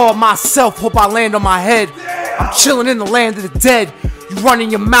 I fall myself, hope I land on my head. I'm chilling in the land of the dead. You run in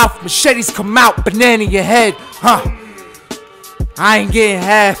your mouth, machetes come out, banana in your head. Huh? I ain't getting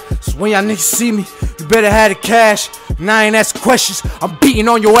half, so when y'all niggas see me, you better have the cash. And I ain't asking questions, I'm beating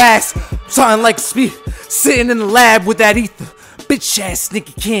on your ass. Something like speed, sitting in the lab with that ether. Bitch ass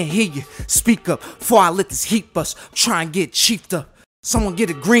nigga can't hear you. Speak up before I let this heat bust. Try and get chiefed up. Someone get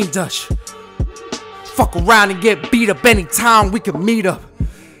a green Dutch. Fuck around and get beat up anytime we can meet up.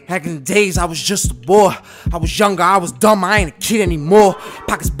 Back in the days, I was just a boy. I was younger, I was dumb, I ain't a kid anymore.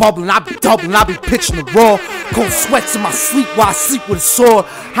 Pockets bubbling, I be doubling, I be pitching the raw. Cold sweats in my sleep while I sleep with a sword.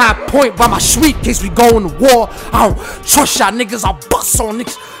 High point by my street in case we go into war. I don't trust y'all niggas, I'll bust on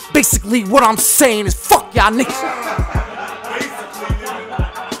niggas. Basically, what I'm saying is fuck y'all niggas.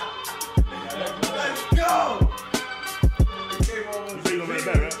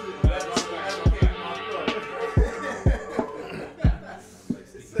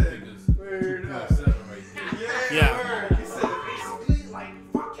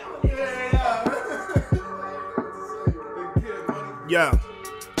 Yeah.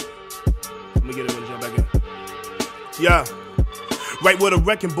 Let me get it when I jump back in. Yeah. right with a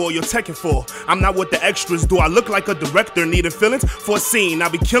wrecking ball you're teching for. I'm not what the extras do. I look like a director needing feelings for a scene. I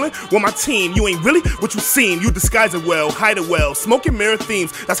be killing with my team. You ain't really what you seem. You disguise it well, hide it well. Smoking mirror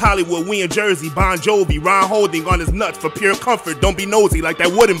themes, that's Hollywood. We in Jersey. Bon Jovi, Ron Holding on his nuts for pure comfort. Don't be nosy like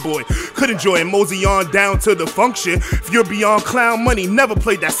that wooden boy. Could enjoy it. Mosey on down to the function. If you're beyond clown money, never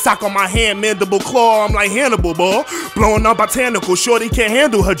played that sock on my hand, mandible claw. I'm like Hannibal, boy. Blowing up botanical. Shorty can't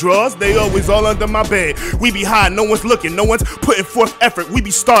handle her drawers. They always all under my bed. We be high, no one's looking, no one's putting forth effort. We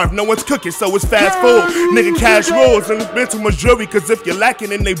be starved, no one's cooking, so it's fast food. Nigga cash rolls and it's been too much jury, cause if you're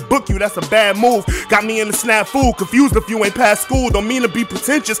lacking and they book you, that's a bad move. Got me in the snap food, confused if you ain't past school. Don't mean to be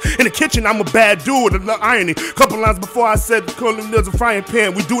pretentious. In the kitchen, I'm a bad dude. The irony. Couple lines before I said there's a frying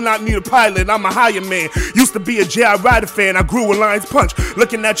pan. We do not need a pilot, I'm a higher man. Used to be a J.I. Ryder fan, I grew a Lion's Punch.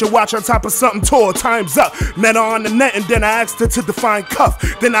 Looking at your watch on top of something tall, time's up. Met her on the net and then I asked her to define cuff.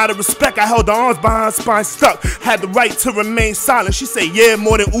 Then out of respect, I held her arms behind spine stuck. Had the right to remain silent. She said, yeah,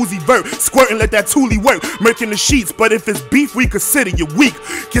 more than Uzi Vert. Squirting, let that Thule work. Murking the sheets, but if it's beef, we consider you weak.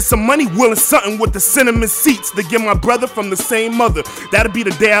 Get some money, willing something with the cinnamon seats to get my brother from the same mother. That'll be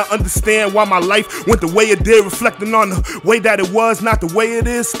the day I understand why my life went the way it did, reflecting on the way that it was, not the way it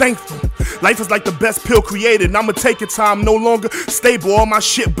is. Thankful. Life is like the best pill created. I'ma take your time, no longer stable. All my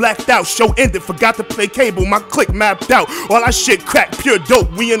shit blacked out. Show ended, forgot to play cable. My click mapped out. All our shit crack, pure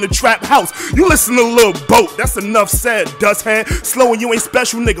dope. We in the trap house. You listen to Lil Boat. That's enough said, dust hand. Slow and you ain't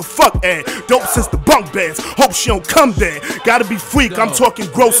special, nigga. Fuck Ed. Dope since the bunk beds. Hope she don't come there. Gotta be freak. I'm talking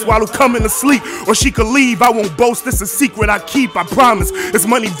gross while I'm coming to sleep. Or she could leave. I won't boast. This a secret I keep. I promise. It's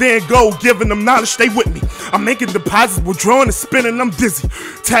money Van Gogh. Giving them knowledge. Stay with me. I'm making deposits. Withdrawing and spinning. I'm dizzy.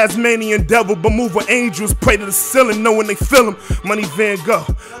 Tasmanian devil, but move with angels. Pray to the ceiling, knowing they feel them. Money Van Gogh.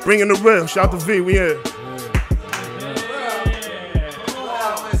 Bringing the real. Shout out to V. We here.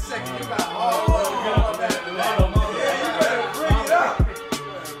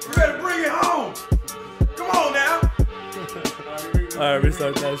 Alright,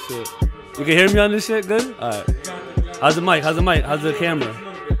 restart that shit. You can hear me on this shit good? Alright. How's the mic? How's the mic? How's the camera?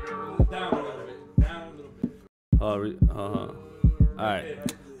 Alright.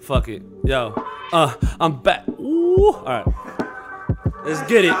 Fuck it. Yo. I'm back. Ooh. Alright. Let's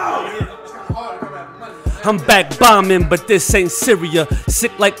get it. I'm back bombing, but this ain't Syria.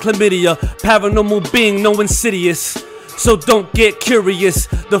 Sick like chlamydia. Paranormal being, no insidious. So don't get curious,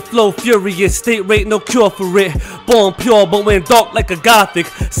 the flow furious, state rate no cure for it. Born pure but went dark like a gothic.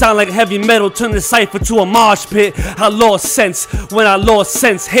 Sound like heavy metal, turn the cypher to a mosh pit. I lost sense, when I lost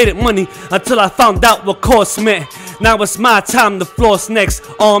sense, hated money until I found out what cost meant. Now it's my time to floss next,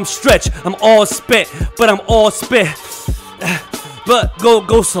 arm stretch, I'm all spit, but I'm all spit. But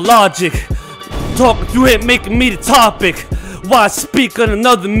go to logic, talk if you ain't making me the topic. Why speak on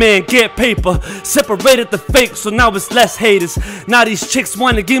another man, get paper. Separated the fake, so now it's less haters. Now these chicks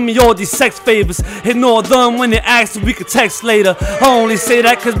wanna give me all these sex favors. Ignore them when they ask if we could text later. I only say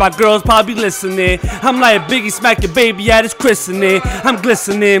that cause my girls probably listening. I'm like Biggie smack your baby at his christening. I'm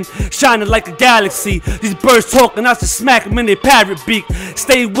glistening, shining like a galaxy. These birds talking, I should smack them in their parrot beak.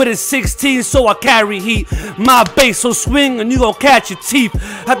 Stay with it 16 so I carry heat. My bass so swing and you gon' catch your teeth.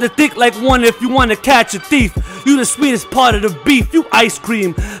 Have to think like one if you wanna catch a thief. You the sweetest part of the beef, you ice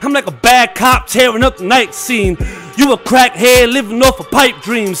cream. I'm like a bad cop tearing up the night scene. You a crackhead living off of pipe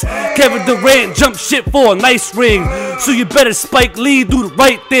dreams. Kevin Durant jump shit for a nice ring. So you better Spike Lee, do the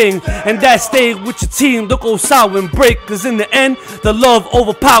right thing. And that stay with your team, don't go sour and break. Cause in the end, the love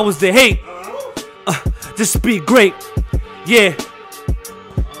overpowers the hate. Just be great, yeah.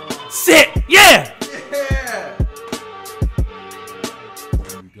 Sit, yeah.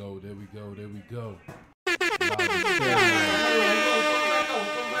 There we go.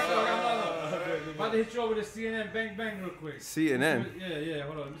 About to hit you over to CNN Bang Bang real quick. CNN? Yeah,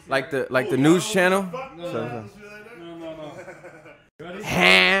 hold on. Like the news channel? No. Ready?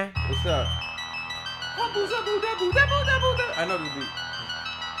 What's up? I know this beat.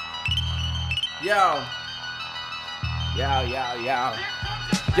 Yo.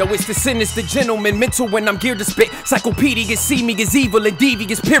 Yo, it's the sinister gentleman, mental when I'm geared to spit. Psychopedia, see me as evil and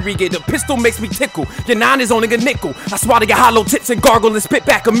devious, period. A pistol makes me tickle, your 9 is only a nickel. I swallow your hollow tits and gargle and spit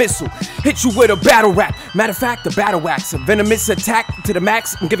back a missile. Hit you with a battle rap, matter of fact, a battle wax. A venomous attack to the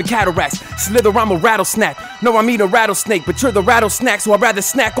max, I'm giving cataracts. Slither, I'm a rattlesnake. No, I mean a rattlesnake, but you're the rattlesnack, so I'd rather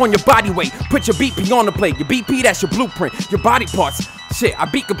snack on your body weight. Put your BP on the plate, your BP, that's your blueprint. Your body parts, shit, I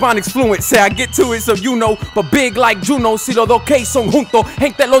beat Cabonics fluent, say I get to it so you know. But big like Juno, si los dos que son juntos.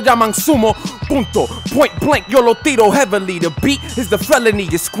 Gente lo llaman sumo, punto. Point blank, yo lo tiro heavily. The beat is the felony,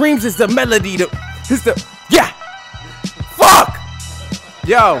 your screams is the melody. Yeah. Fuck.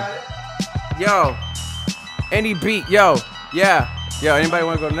 Yo. Any beat, yo. Yeah. Yo, anybody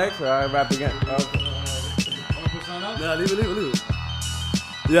want to go next, or I rap again? Okay. Nah, leave it.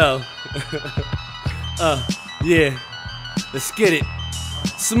 Yo. Yeah. Let's get it.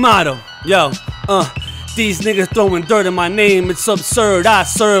 Smato. Yo. These niggas throwing dirt in my name. It's absurd. I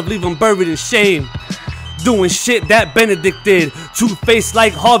serve, leave them buried in shame. Doing shit that Benedict did. Two-faced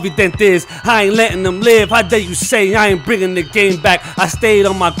like Harvey Dent is. I ain't letting them live. How dare you say I ain't bringing the game back? I stayed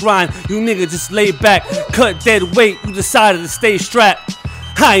on my grind. You niggas just lay back. Cut dead weight. You decided to stay strapped.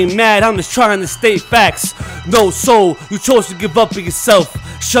 I ain't mad, I'm just trying to state facts. No soul, you chose to give up on yourself.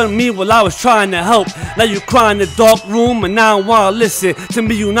 Shunned me while I was trying to help. Now you cry in the dark room and now I wanna listen. To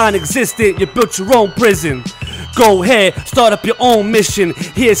me you non-existent, you built your own prison. Go ahead, start up your own mission.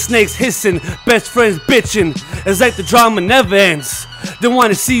 Hear snakes hissing, best friends bitching. It's like the drama never ends. They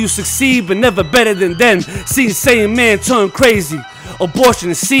wanna see you succeed but never better than them. See the same man turn crazy. Abortion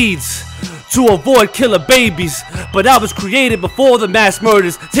and seeds to avoid killer babies. But I was created before the mass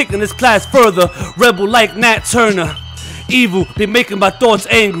murders, taking this class further. Rebel like Nat Turner. Evil, they making my thoughts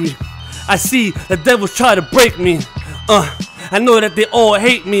angry. I see the devils try to break me. I know that they all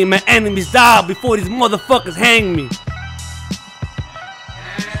hate me. My enemies die before these motherfuckers hang me.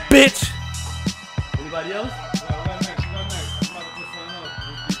 Bitch. Anybody else?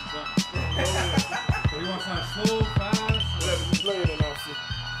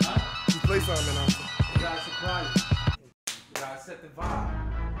 Play something else. You gotta surprise it. You gotta set the vibe.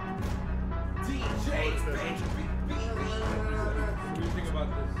 DJ, What do you think about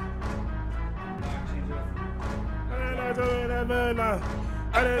this?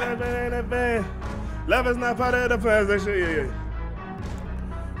 Love is not part of the past. That shit, yeah.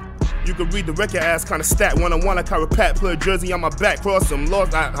 You can read the record ass kind of stat. One-on-one, I carry pat, put a jersey on my back, cross some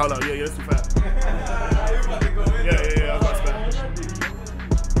lost. Hold on, yeah, that's too fast. Yeah, I was fast.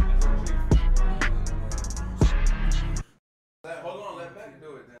 Hold on, let Mac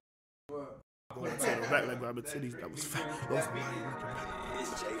do it then. To the back like rabbit titties. That was fat.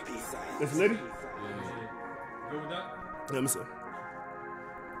 It's Liddy? Good with that? Let me see.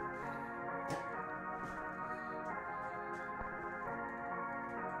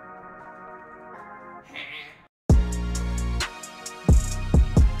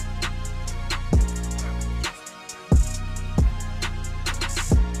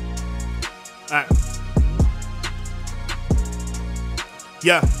 Alright.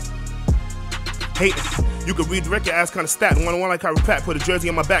 Yeah. Hating. You can read the record ass kind of stat. One-on-one like I pat. Put a jersey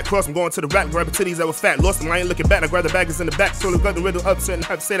on my back. Cross. I'm going to the rack. Grab the titties that were fat. Lost them. I ain't looking back. I grab the baggers in the back. So got the riddle up. Shouldn't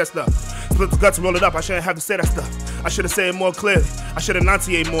have to say that stuff. Split the guts and roll it up. I shouldn't have to say that stuff. I should have said it more clearly. I should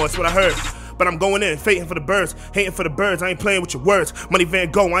enunciate more. That's what I heard. But I'm going in, fating for the birds, hating for the birds. I ain't playing with your words. Money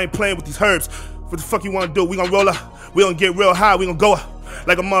Van Gogh, I ain't playing with these herbs. What the fuck you wanna do? We gon' roll up. We gon' get real high. We gon' go up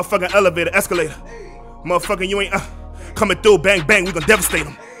like a motherfucking elevator, escalator. Motherfucking you ain't coming through, bang bang. We gon' devastate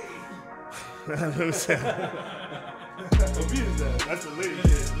them. What beat is that? That's the lady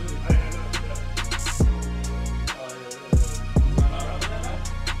shit.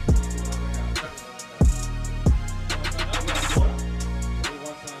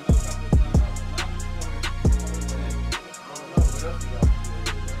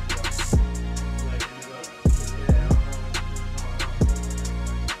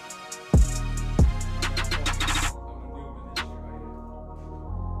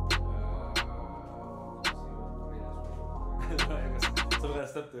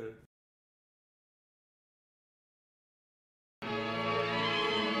 Step there.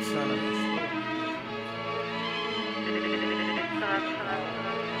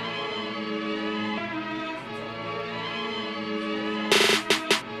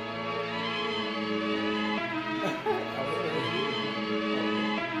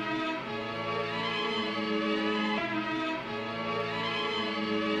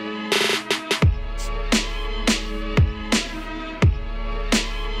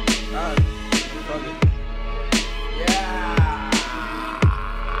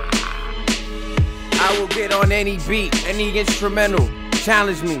 I will get on any beat, any instrumental,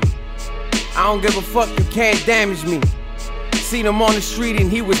 challenge me. I don't give a fuck, you can't damage me. Seen him on the street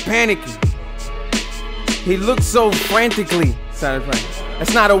and he was panicking. He looked so frantically.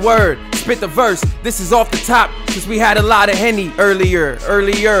 That's not a word, spit the verse. This is off the top, cause we had a lot of Henny earlier.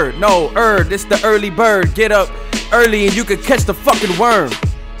 No, this the early bird. Get up early and you could catch the fucking worm.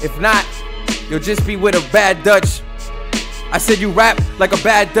 If not, you'll just be with a bad Dutch. I said you rap like a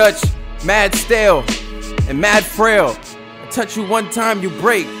bad Dutch. Mad stale and mad frail. I touch you one time, you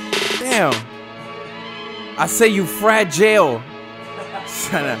break. Damn. I say you fragile.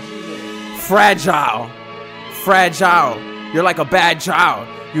 Fragile. You're like a bad child.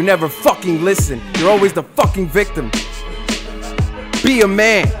 You never fucking listen. You're always the fucking victim. be a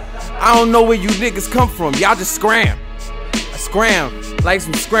man. I don't know where you niggas come from, y'all just scram. I scram like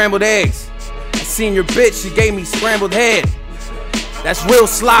some scrambled eggs. I seen your bitch, she gave me scrambled head. That's real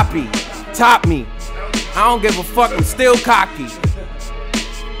sloppy, top me. I don't give a fuck, I'm still cocky.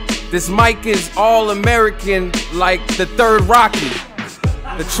 This mic is all American like the third Rocky.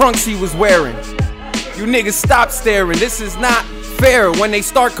 The trunks he was wearing. You niggas stop staring, this is not fair. When they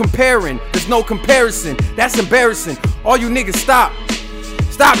start comparing, there's no comparison. That's embarrassing. All you niggas stop.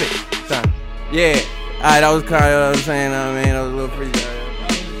 Stop it. Stop. Yeah. Alright, that was kind of what I was saying, man. That was a little pretty.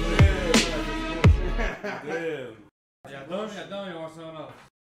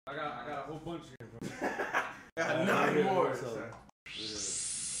 I got a whole bunch here. I got 9 more.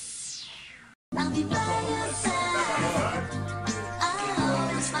 I'll be by your side. I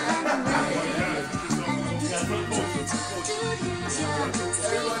always find a way.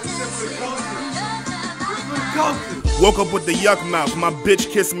 Woke up with the yuck mouth, my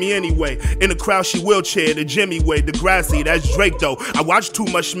bitch kissed me anyway. In the crowd, she wheelchair, the Jimmy way, the grassy, that's Drake though. I watch too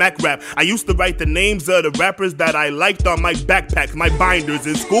much smack rap. I used to write the names of the rappers that I liked on my backpack, my binders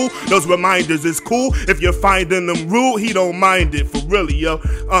in school. Those reminders is cool. If you're finding them rude, he don't mind it, for really, yo.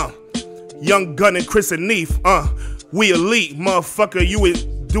 Young Gun and Chris and Neef, we elite, motherfucker, you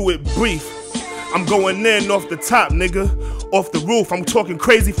would do it brief. I'm going in off the top, nigga. Off the roof, I'm talking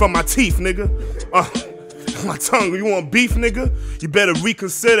crazy from my teeth, nigga. My tongue, you want beef, nigga? You better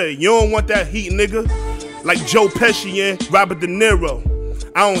reconsider. You don't want that heat, nigga. Like Joe Pesci and Robert De Niro.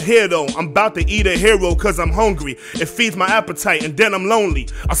 I don't hear though, I'm about to eat a hero cause I'm hungry. It feeds my appetite and then I'm lonely.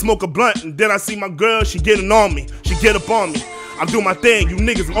 I smoke a blunt and then I see my girl, she getting on me. She get up on me. I do my thing, you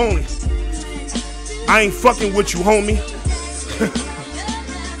niggas only. I ain't fucking with you, homie.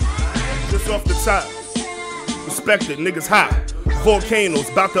 Just off the top. Respect it, niggas hot. Volcanoes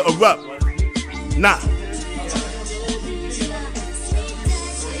about to erupt. Nah.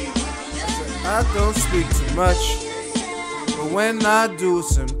 I don't speak too much, but when I do,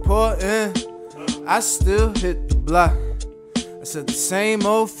 it's important. I still hit the block. I said the same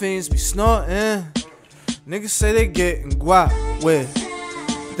old fiends be snorting. Niggas say they getting guap with.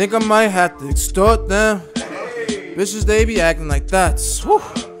 Think I might have to extort them. Bitches, they be acting like that. Woo.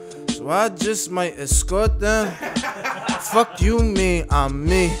 So I just might escort them. Fuck you, me, I'm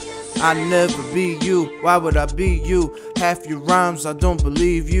me. I never be you, why would I be you? Half your rhymes, I don't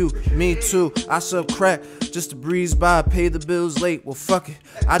believe you. Me too, I sub crack just to breeze by, pay the bills late. Well fuck it,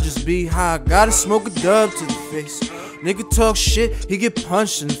 I just be high. Gotta smoke a dub to the face. Nigga talk shit, he get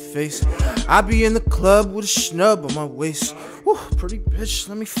punched in the face. I be in the club with a snub on my waist. Woo, pretty bitch,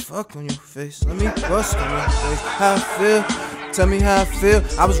 let me fuck on your face. Let me bust on your face. How I feel? Tell me how I feel.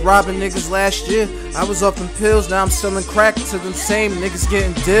 I was robbing niggas last year. I was up in pills, now I'm selling crack to them same niggas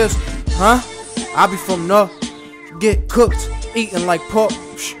getting deals. Huh? I be from North. Get cooked, eating like pork,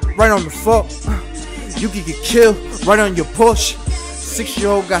 right on the fork. You could get killed right on your porch.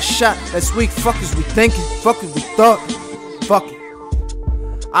 6-year-old got shot last week. Fuck is we thinking? Fuck is we thought? Fuck it.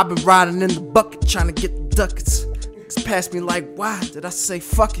 I been riding in the bucket trying to get the ducats. Niggas passed me like, why did I say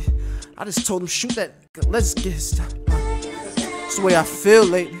fuck it? I just told him shoot that nigga, let's get his stuff. That's the way I feel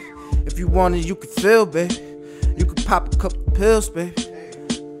lately. If you want it, you can feel, baby. You can pop a couple pills, baby.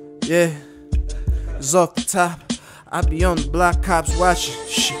 Yeah, it's off the top. I be on the block, cops watching.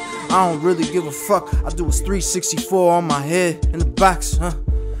 Shit, I don't really give a fuck. I do a 364 on my head in the box, huh?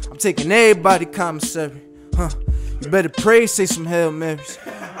 I'm taking everybody commissary, huh? You better pray, say some Hail Marys,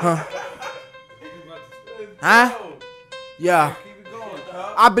 huh? Huh? Yeah.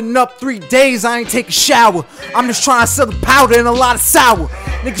 I've been up 3 days, I ain't take a shower. I'm just trying to sell the powder and a lot of sour.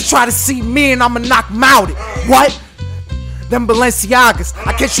 Niggas try to see me and I'ma knock them out. What? Them Balenciagas,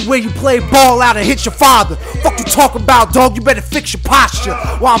 I catch you where you play ball out and hit your father. Fuck you talk about, dog, you better fix your posture.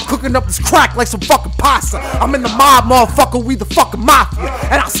 While I'm cooking up this crack like some fucking pasta. I'm in the mob, motherfucker, we the fucking mafia.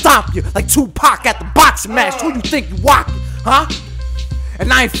 And I'll stomp you like Tupac at the boxing match. Who you think you walking, huh?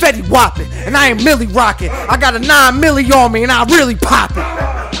 And I ain't Fetty Whopping, and I ain't Millie Rockin'. I got a 9 milli on me and I really pop it.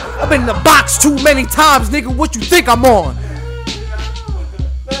 I've been in the box too many times, nigga, what you think I'm on?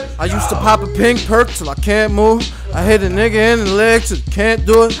 I used to pop a pink perk till I can't move. I hit a nigga in the leg till I can't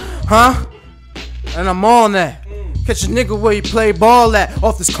do it, huh? And I'm on that. Catch a nigga where you play ball at,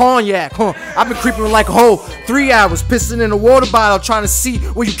 off this cognac, huh? I've been creeping like a whole 3 hours, pissing in a water bottle, trying to see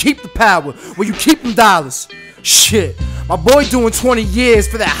where you keep the power, where you keep them dollars. Shit, my boy doing 20 years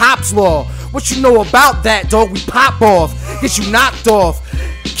for that Hops law. What you know about that, dog? We pop off, get you knocked off,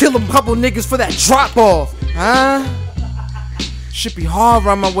 kill a couple niggas for that drop off, huh? Shit be hard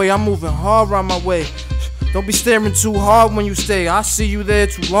around my way, I'm moving hard around my way. Don't be staring too hard when you stay. I see you there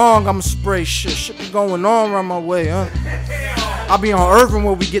too long, I'ma spray shit. Shit be going on around my way, huh? I'll be on Irvin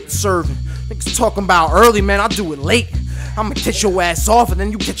where we get the serving. Niggas talking about early, man, I'll do it late. I'ma get your ass off and then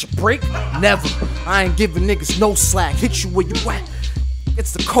you get your break? Never. I ain't giving niggas no slack. Hit you where you at.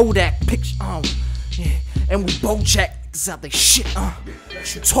 It's the Kodak picture. Yeah. And we Bojack niggas out they shit.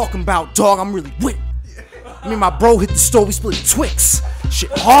 What you talking about, dog? I'm really with it. Me and my bro hit the store, we split Twix.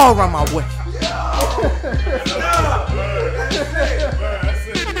 Shit hard around my way.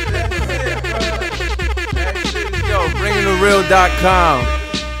 Yo, bringingthereal.com.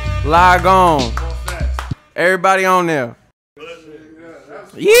 Log on. Everybody on there.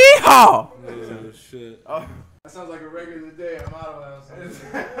 Yeehaw! That sounds like a regular day at Model House.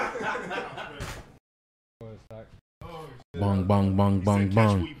 Bong, bong, bong, bong,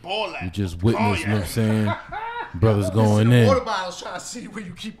 bong. You just witnessed, you know what I'm saying? Brothers going in. Water bottles trying to see where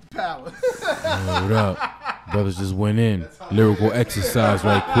you keep the power. What up? Brothers just went in. Lyrical exercise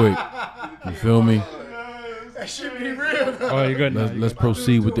right quick. You feel me? That shit be real. Oh, you good? Let's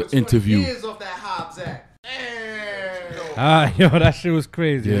proceed with the interview. Years off that Hobbs Act. Yo, that shit was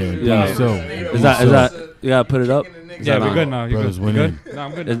crazy. Yeah. So Is that you gotta put it up? Yeah, we're good now. You Brothers good? went You in. good? No,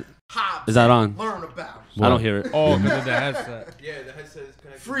 I'm good. Is that on? Learn about. I don't hear it. Oh, because of the headset. Yeah, the headset is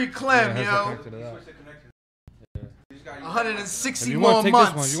connected. Free Clem, Yeah, yo. headset connected to that. 160 You more want to take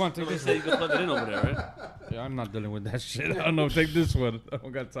months. this one? You want to take this Say one? you can plug it in over there, right? Yeah, I'm not dealing with that shit. I don't know. Take this one. I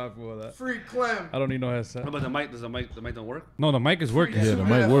don't got time for all that. Free Clem. I don't need no headset. What about the mic? Does the mic don't work? No, the mic is working. Yeah, the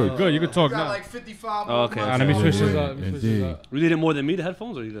mic work. Good. You can talk You got now. like 55 Oh, more okay. months. Let me switch this Yeah, up. Let me switch indeed. this up. You need it more than me, the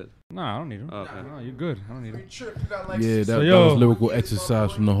headphones, or you good? Nah, I don't need them. Okay. No, you good. I don't need them. Trip, you got like Yeah, that, So, that yo. was lyrical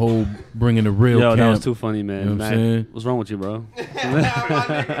exercise from the whole bringing the real Yo, camp. that was too funny, man. You know what I'm Matt, saying? what's wrong with you, bro?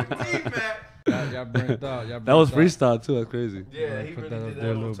 Y'all burnt out. That was freestyle too. That's crazy. Yeah, he Put really that up did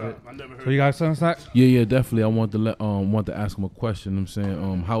there a that. little bit. I never heard So you got something, Stack? Yeah, definitely. I want to ask him a question. I'm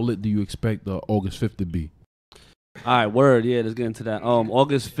saying, how lit do you expect August 5th to be? All right, word. Yeah, let's get into that.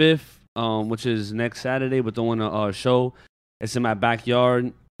 August 5th, which is next Saturday, we're doing a show. It's in my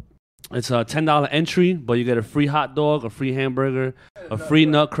backyard. It's a $10 entry, but you get a free hot dog, a free hamburger, a free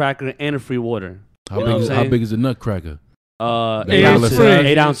nutcracker, and a free water. How big is the nutcracker? 8 ounces. free.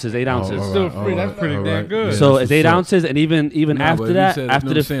 8 ounces. 8 ounces. It's still free. That's pretty damn good. Yeah, So that's it's 8 what's up. ounces, and even Nah, after but if that, you said, after you know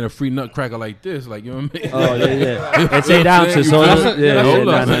what the I'm saying, a free nutcracker like this, like, you know what I mean? oh yeah, it's 8 ounces. So That's a- yeah, hold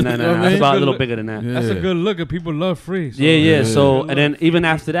no, up. no, You know what I that's mean? about a Good little look. bigger than that. Yeah. That's a good look. At people love free. So. Yeah, yeah. Yeah. So and then even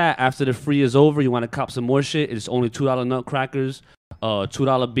after that, after the free is over, you want to cop some more shit. It's only $2 nutcrackers,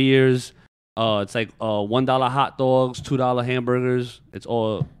 $2 beers. It's like $1 hot dogs, $2 hamburgers. It's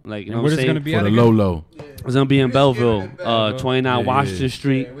all like you know And what where I'm it's saying. gonna be For at the again? low. It's gonna be in Belleville, 29 Yeah, Washington yeah.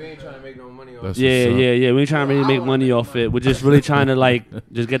 Street. We ain't trying to make no money off That's Yeah, what's up. yeah. We ain't trying to really make money off it. We're just really trying to like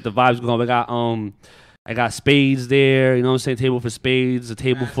just get the vibes going. We got I got spades there. You know what I'm saying? Table for spades, a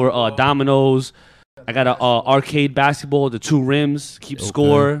table for dominoes. I got a arcade basketball, the 2 rims, keep Okay.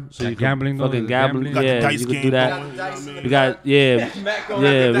 score. So Got you gambling, can though? fucking Is gambling. gambling? Got the Yeah, dice you can game do that. going, you know what I mean?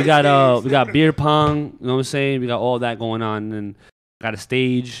 We got we got beer pong. You know what I'm saying? We got all that going on, and got a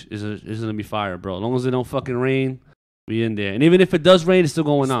stage. It's gonna be fire, bro. As long as it don't fucking rain, we in there. And even if it does rain, it's still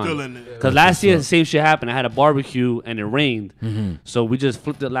going on. Still in there. Because last year the same shit happened. I had a barbecue and it rained, Mhm. so we just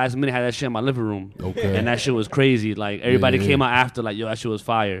flipped it last minute. Had that shit in my living room, Okay. and that shit was crazy. Like everybody yeah. came out after, like yo, that shit was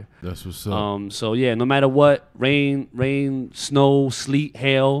fire. That's what's up. So yeah, no matter what, rain, snow, sleet,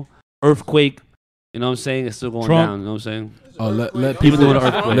 hail, earthquake. You know what I'm saying? It's still going Trump. down. You know what I'm saying? Let People people doing an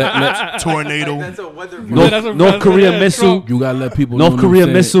earthquake. Tornado. That's a weather. North Korea missile. You gotta let people know. North what I'm Korea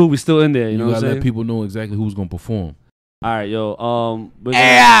saying? missile. We still in there. You know what I'm gotta saying? let people know exactly who's gonna perform. All right, yo.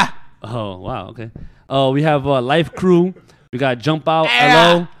 Oh wow. Okay. We have Life Crew. We got Jump Out.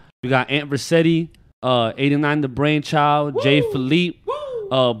 LO. We got Aunt Versetti. 89 the Brainchild. Jay Philippe.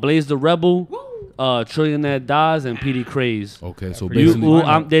 Blaze the Rebel. Trillionaire Daz and PD Craze. Okay, so pretty basically,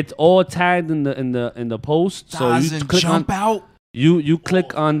 They're all tagged in the post. So you Doesn't click on jump out. you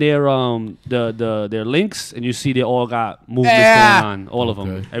click on their their links and you see they all got movements going on. All of them.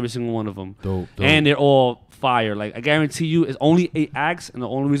 Okay. Every single one of them. dope. And they're all fire. Like I guarantee you, it's only 8 acts, and the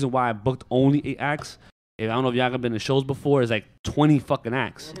only reason why I booked only 8 acts, if I don't know if y'all have been to shows before, is like 20 fucking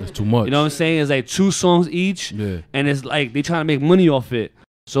acts. That's too much. You know what I'm saying? It's like 2 songs each, Yeah. and it's like they trying to make money off it,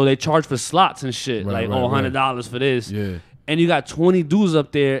 so they charge for slots and shit, Right, like right, $100 for this, Yeah. and you got 20 dudes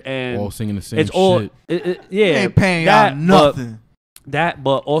up there, and All singing the same it's all shit. yeah, They ain't paying y'all that, but- nothing.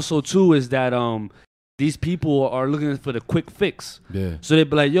 But also too is that these people are looking for the quick fix. Yeah. So they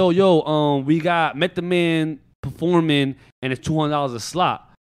be like, yo, we got Method Man performing, and it's $200 a slot.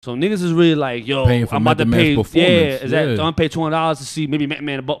 So niggas is really like, yo, Paying for I'm about to Method Man's pay. performance. Yeah, is that Yeah. I'm gonna pay $200 to see maybe Method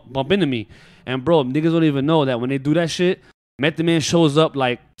Man bump into me. And bro, niggas don't even know that when they do that shit, Method Man shows up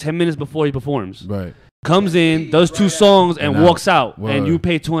like 10 minutes before he performs. Right. comes in, does 2 songs, and walks out, Word. and you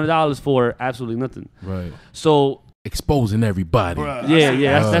pay $200 for absolutely nothing. Right. So exposing everybody.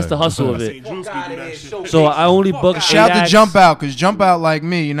 That's the hustle of it. So I only book. Shout out to Jump Out, cause Jump Out like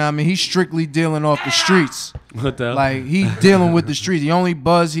me, you know what I mean? He's strictly dealing off the streets. What the hell? Like he dealing with the streets. The only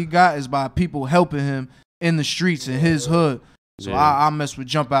buzz he got is by people helping him in the streets in his hood. So I mess with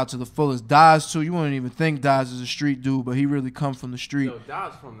Jump Out to the fullest. Daz too. You wouldn't even think Daz is a street dude, but he really come from the street. Yo,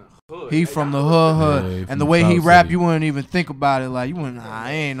 Daz from the hood. He from the hood. Yeah, and the way he rap, you wouldn't even think about it. Like you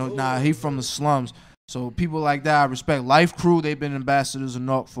wouldn't. He from the slums. So people like that, I respect. Life Crew, they've been ambassadors of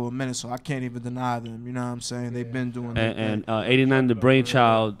North for a minute, so I can't even deny them. You know what I'm saying? They've been doing that. And 89 the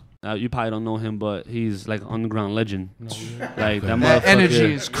Brainchild, you probably don't know him, but he's like an underground legend. Like that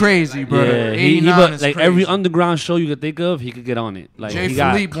energy is crazy, bro. Yeah, 89 is like crazy. every underground show you could think of, he could get on it. Like Jay he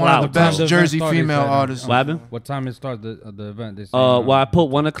got Philippe, one of the best Jersey female artists. What happened? What time it starts the event? They say, Well, I put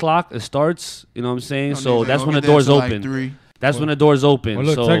 1 o'clock. It starts. You know what I'm saying? So that's when the doors open. That's when the doors open. Well,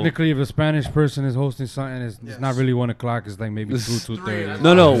 look, so technically, if a Spanish person is hosting something, it's not really 1 o'clock. It's like maybe 2:30.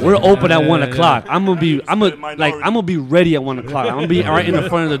 No, we're open at 1 o'clock. I'm gonna be ready at 1 o'clock. I'm gonna be right in the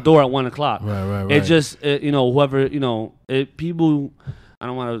front of the door at 1 o'clock. Right. It just whoever people. I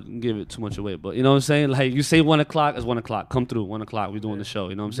don't want to give it too much away, but you know what I'm saying. Like you say 1 o'clock is 1 o'clock. Come through 1 o'clock. We're doing the show.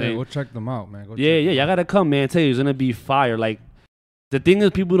 You know what I'm saying? Go check them out, man. Y'all gotta come, man. I tell you, it's gonna be fire. Like. The thing is,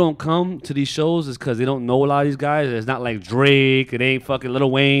 people don't come to these shows is because they don't know a lot of these guys. It's not like Drake. It ain't fucking Lil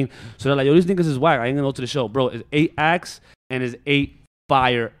Wayne. So they're like, yo, these niggas is whack. I ain't gonna go to the show. Bro, it's 8 acts and it's 8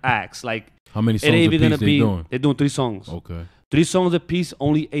 fire acts. Like, how many songs a piece they doing? They're doing 3 songs. Okay. 3 songs a piece,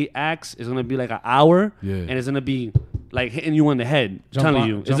 only 8 acts. It's gonna be like an hour. Yeah. And it's gonna be like hitting you in the head. I'm telling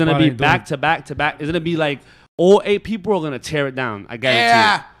you. It's gonna be back to back to back. It's gonna be like all 8 people are gonna tear it down. I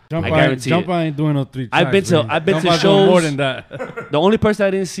guarantee it. Jump ain't doing no 3 tracks. I've been to shows more than that. The only person I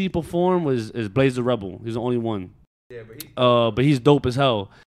didn't see perform is Blaze the Rebel. He's the only one. Yeah, but he's dope as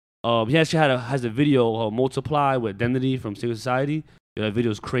hell. He actually has a video Multiply with Identity from Secret Society. Yeah, that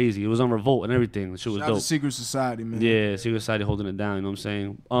video's crazy. It was on Revolt and everything. The shit was Shout dope. out to Secret Society, man. Yeah, Secret Society holding it down. You know what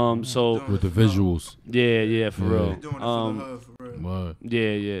I'm saying? So with the visuals. Yeah, for real. Doing it for the hood, for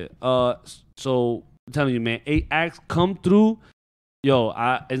real. Yeah. So I'm telling you, man, 8 acts come through. Yo,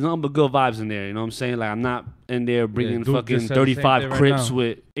 it's nothing but good vibes in there. You know what I'm saying? Like, I'm not in there bringing fucking 35 Crips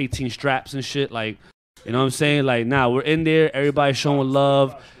with 18 straps and shit. Like, you know what I'm saying? Like, nah, we're in there. Everybody's showing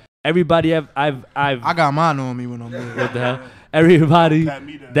love. Everybody I got mine on me when I'm there. What the hell? Everybody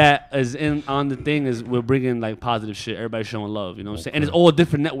that is in on the thing is we're bringing like positive shit. Everybody's showing love. You know what I'm saying? And it's all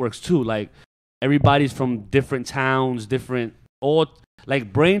different networks too. Like, everybody's from different towns, all.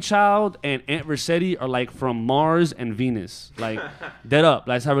 Like Brainchild and Aunt Versetti are like from Mars and Venus, like dead up.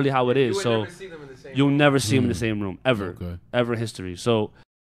 That's how it is. So you'll never see them in the same room ever in history. So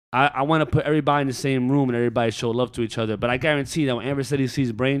I want to put everybody in the same room and everybody show love to each other. But I guarantee that when Aunt Versetti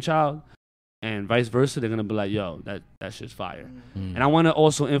sees Brainchild and vice versa, they're gonna be like, "Yo, that shit's fire." And I want to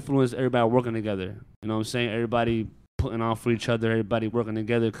also influence everybody working together. You know what I'm saying? Everybody putting on for each other. Everybody working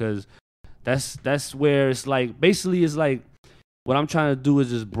together because that's where it's like basically it's like. What I'm trying to do is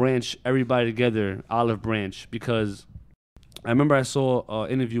just branch everybody together, olive branch, because I remember I saw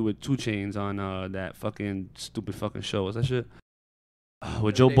an interview with 2 Chainz on that fucking stupid fucking show. What's that shit?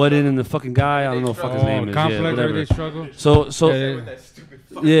 With Joe Budden and the fucking guy. I don't know what the fuck his name is. Complex, yeah, whatever. They struggle. So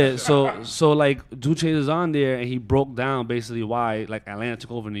like 2 Chainz is on there and he broke down basically why like Atlanta took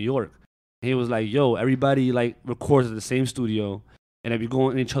over New York. And he was like, yo, everybody like records at the same studio. And if you go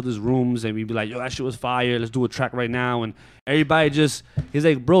in each other's rooms and we'd be like, yo, that shit was fire. Let's do a track right now. And everybody he's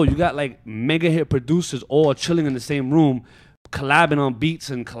like, bro, you got like mega hit producers all chilling in the same room, collabing on beats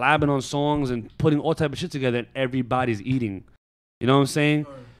and collabing on songs and putting all type of shit together. And everybody's eating. You know what I'm saying?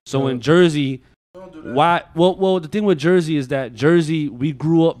 So in Jersey, why? Well, the thing with Jersey is that Jersey, we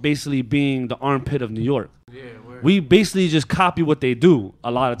grew up basically being the armpit of New York. We basically just copy what they do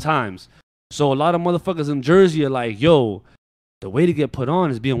a lot of times. So a lot of motherfuckers in Jersey are like, yo, the way to get put on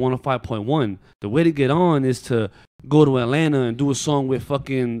is being 105.1. The way to get on is to go to Atlanta and do a song with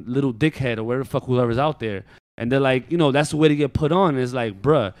fucking Little Dickhead or whatever the fuck whoever's out there. And they're like, you know, that's the way to get put on. It's like,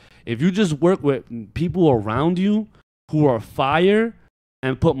 bruh, if you just work with people around you who are fire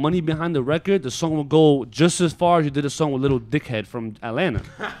and put money behind the record, the song will go just as far as you did a song with Little Dickhead from Atlanta.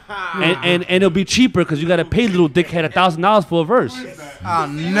 and it'll be cheaper because you got to pay Little Dickhead $1,000 for a verse. I'll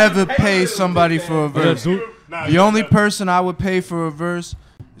never pay somebody for a verse. The only person I would pay for a verse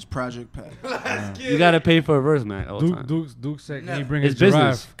is Project Pat. You gotta pay for a verse, man. Duke said, "Can he bring his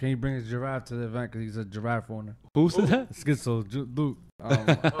giraffe? Can he bring his giraffe to the event? Because he's a giraffe owner." Who said that? Schizo. Duke.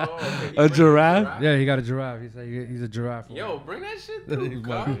 A giraffe? Yeah, he got a giraffe. He said he's a giraffe. Yo, bring that shit through.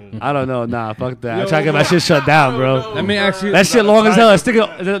 I don't know. Nah, fuck that. I try to get my shit shut down, bro. Let me ask you. That shit long as hell. It's sticking,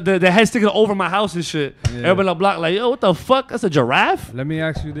 the head sticking over my house and shit. Everybody on the block like, yo, what the fuck? That's a giraffe? Let me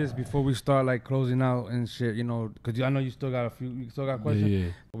ask you this before we start like closing out and shit. You know, because I know you still got questions.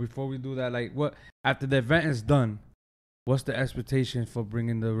 Yeah. But before we do that, like, what after the event is done, what's the expectation for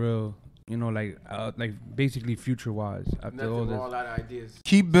bringing the real? You know, like basically future wise. After all this, a lot of ideas.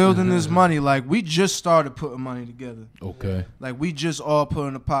 Keep building this money. Like, we just started putting money together. Okay. Like, we just all put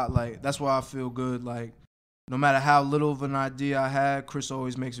in the pot. Like, that's why I feel good. Like, no matter how little of an idea I had, Chris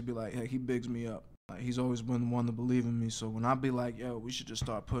always makes it be like, hey, he bigs me up. Like, he's always been the one to believe in me. So when I be like, yo, we should just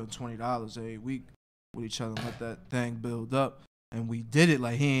start putting $20 every week with each other and let that thing build up. And we did it.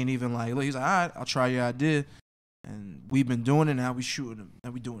 Like, he ain't even like, look, he's like, all right, I'll try your idea. And we've been doing it now. We shooting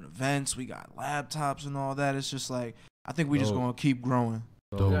and we doing events. We got laptops and all that. It's just like, I think we just gonna keep growing.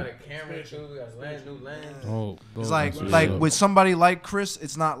 We got a camera too. We got a new lens. It's like with somebody like Chris,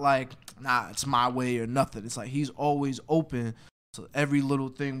 it's not like, nah, it's my way or nothing. It's like he's always open to every little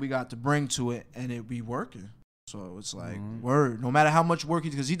thing we got to bring to it, and it be working. So it's like word. No matter how much work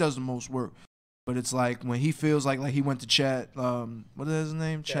because he does the most work. But it's like when he feels like he went to Chad, what is his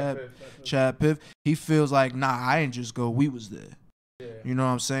name? Chad Piff. He feels like, nah, I ain't just go. We was there. Yeah. You know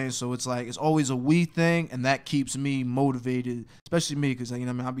what I'm saying? So it's like it's always a we thing, and that keeps me motivated, especially me, because you know what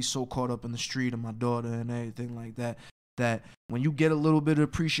I mean, I'll be so caught up in the street and my daughter and everything like that. That when you get a little bit of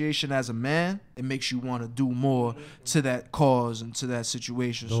appreciation as a man, it makes you want to do more to that cause and to that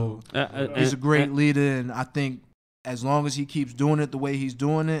situation. So he's a great leader, and I think as long as he keeps doing it the way he's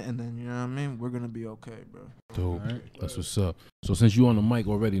doing it, and then, you know what I mean, we're going to be okay, bro. Dope. Right. That's what's up. So since you on the mic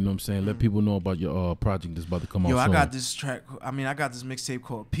already, you know what I'm saying, let people know about your project that's about to come out soon. I got this track. I got this mixtape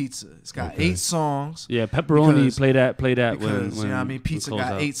called Pizza. It's got 8 songs. Yeah, pepperoni, play that because, when you know what I mean, pizza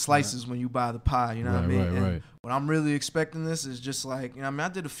got 8 slices when you buy the pie, you know what I mean? Right. What I'm really expecting this is just like, you know what I mean, I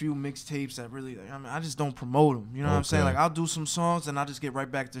did a few mixtapes that really, I just don't promote them, you know what I'm saying? Like, I'll do some songs and I'll just get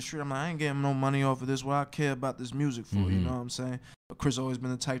right back to the street. I'm like, I ain't getting no money off of this. What I care about this music for, you know what I'm saying? But Chris always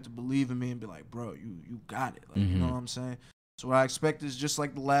been the type to believe in me and be like, bro, you got it. Like, you know what I'm saying? So what I expect is just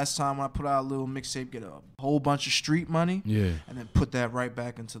like the last time when I put out a little mixtape, get a whole bunch of street money, and then put that right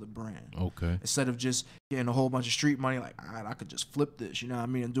back into the brand. Okay. Instead of just getting a whole bunch of street money, like, all right, I could just flip this, you know what I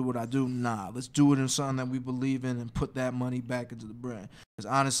mean, and do what I do. Nah, let's do it in something that we believe in and put that money back into the brand. Because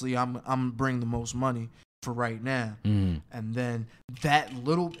honestly, I'm bring the most money for right now. And then that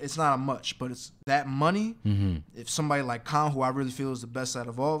little, it's not much, but it's that money. If somebody like Khan, who I really feel is the best out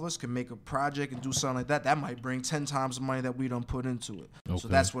of all of us, can make a project and do something like that, that might bring 10 times the money that we done put into it. So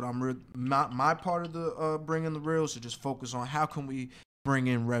that's what I'm my part of the bringing the reels, to just focus on how can we bring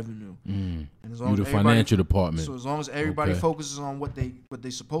in revenue. And as long you as the financial department. So as long as everybody focuses on what they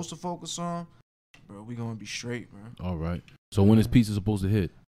supposed to focus on, bro, we gonna be straight, bro. All right. So when is Pizza supposed to hit?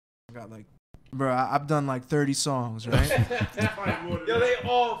 I got like, bro, I've done like 30 songs, right? Yo, they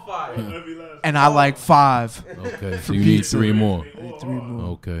all fire. And I like 5. Okay, so you need 3 more. 3 more.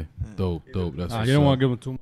 Okay, dope. That's you don't want to give them too much.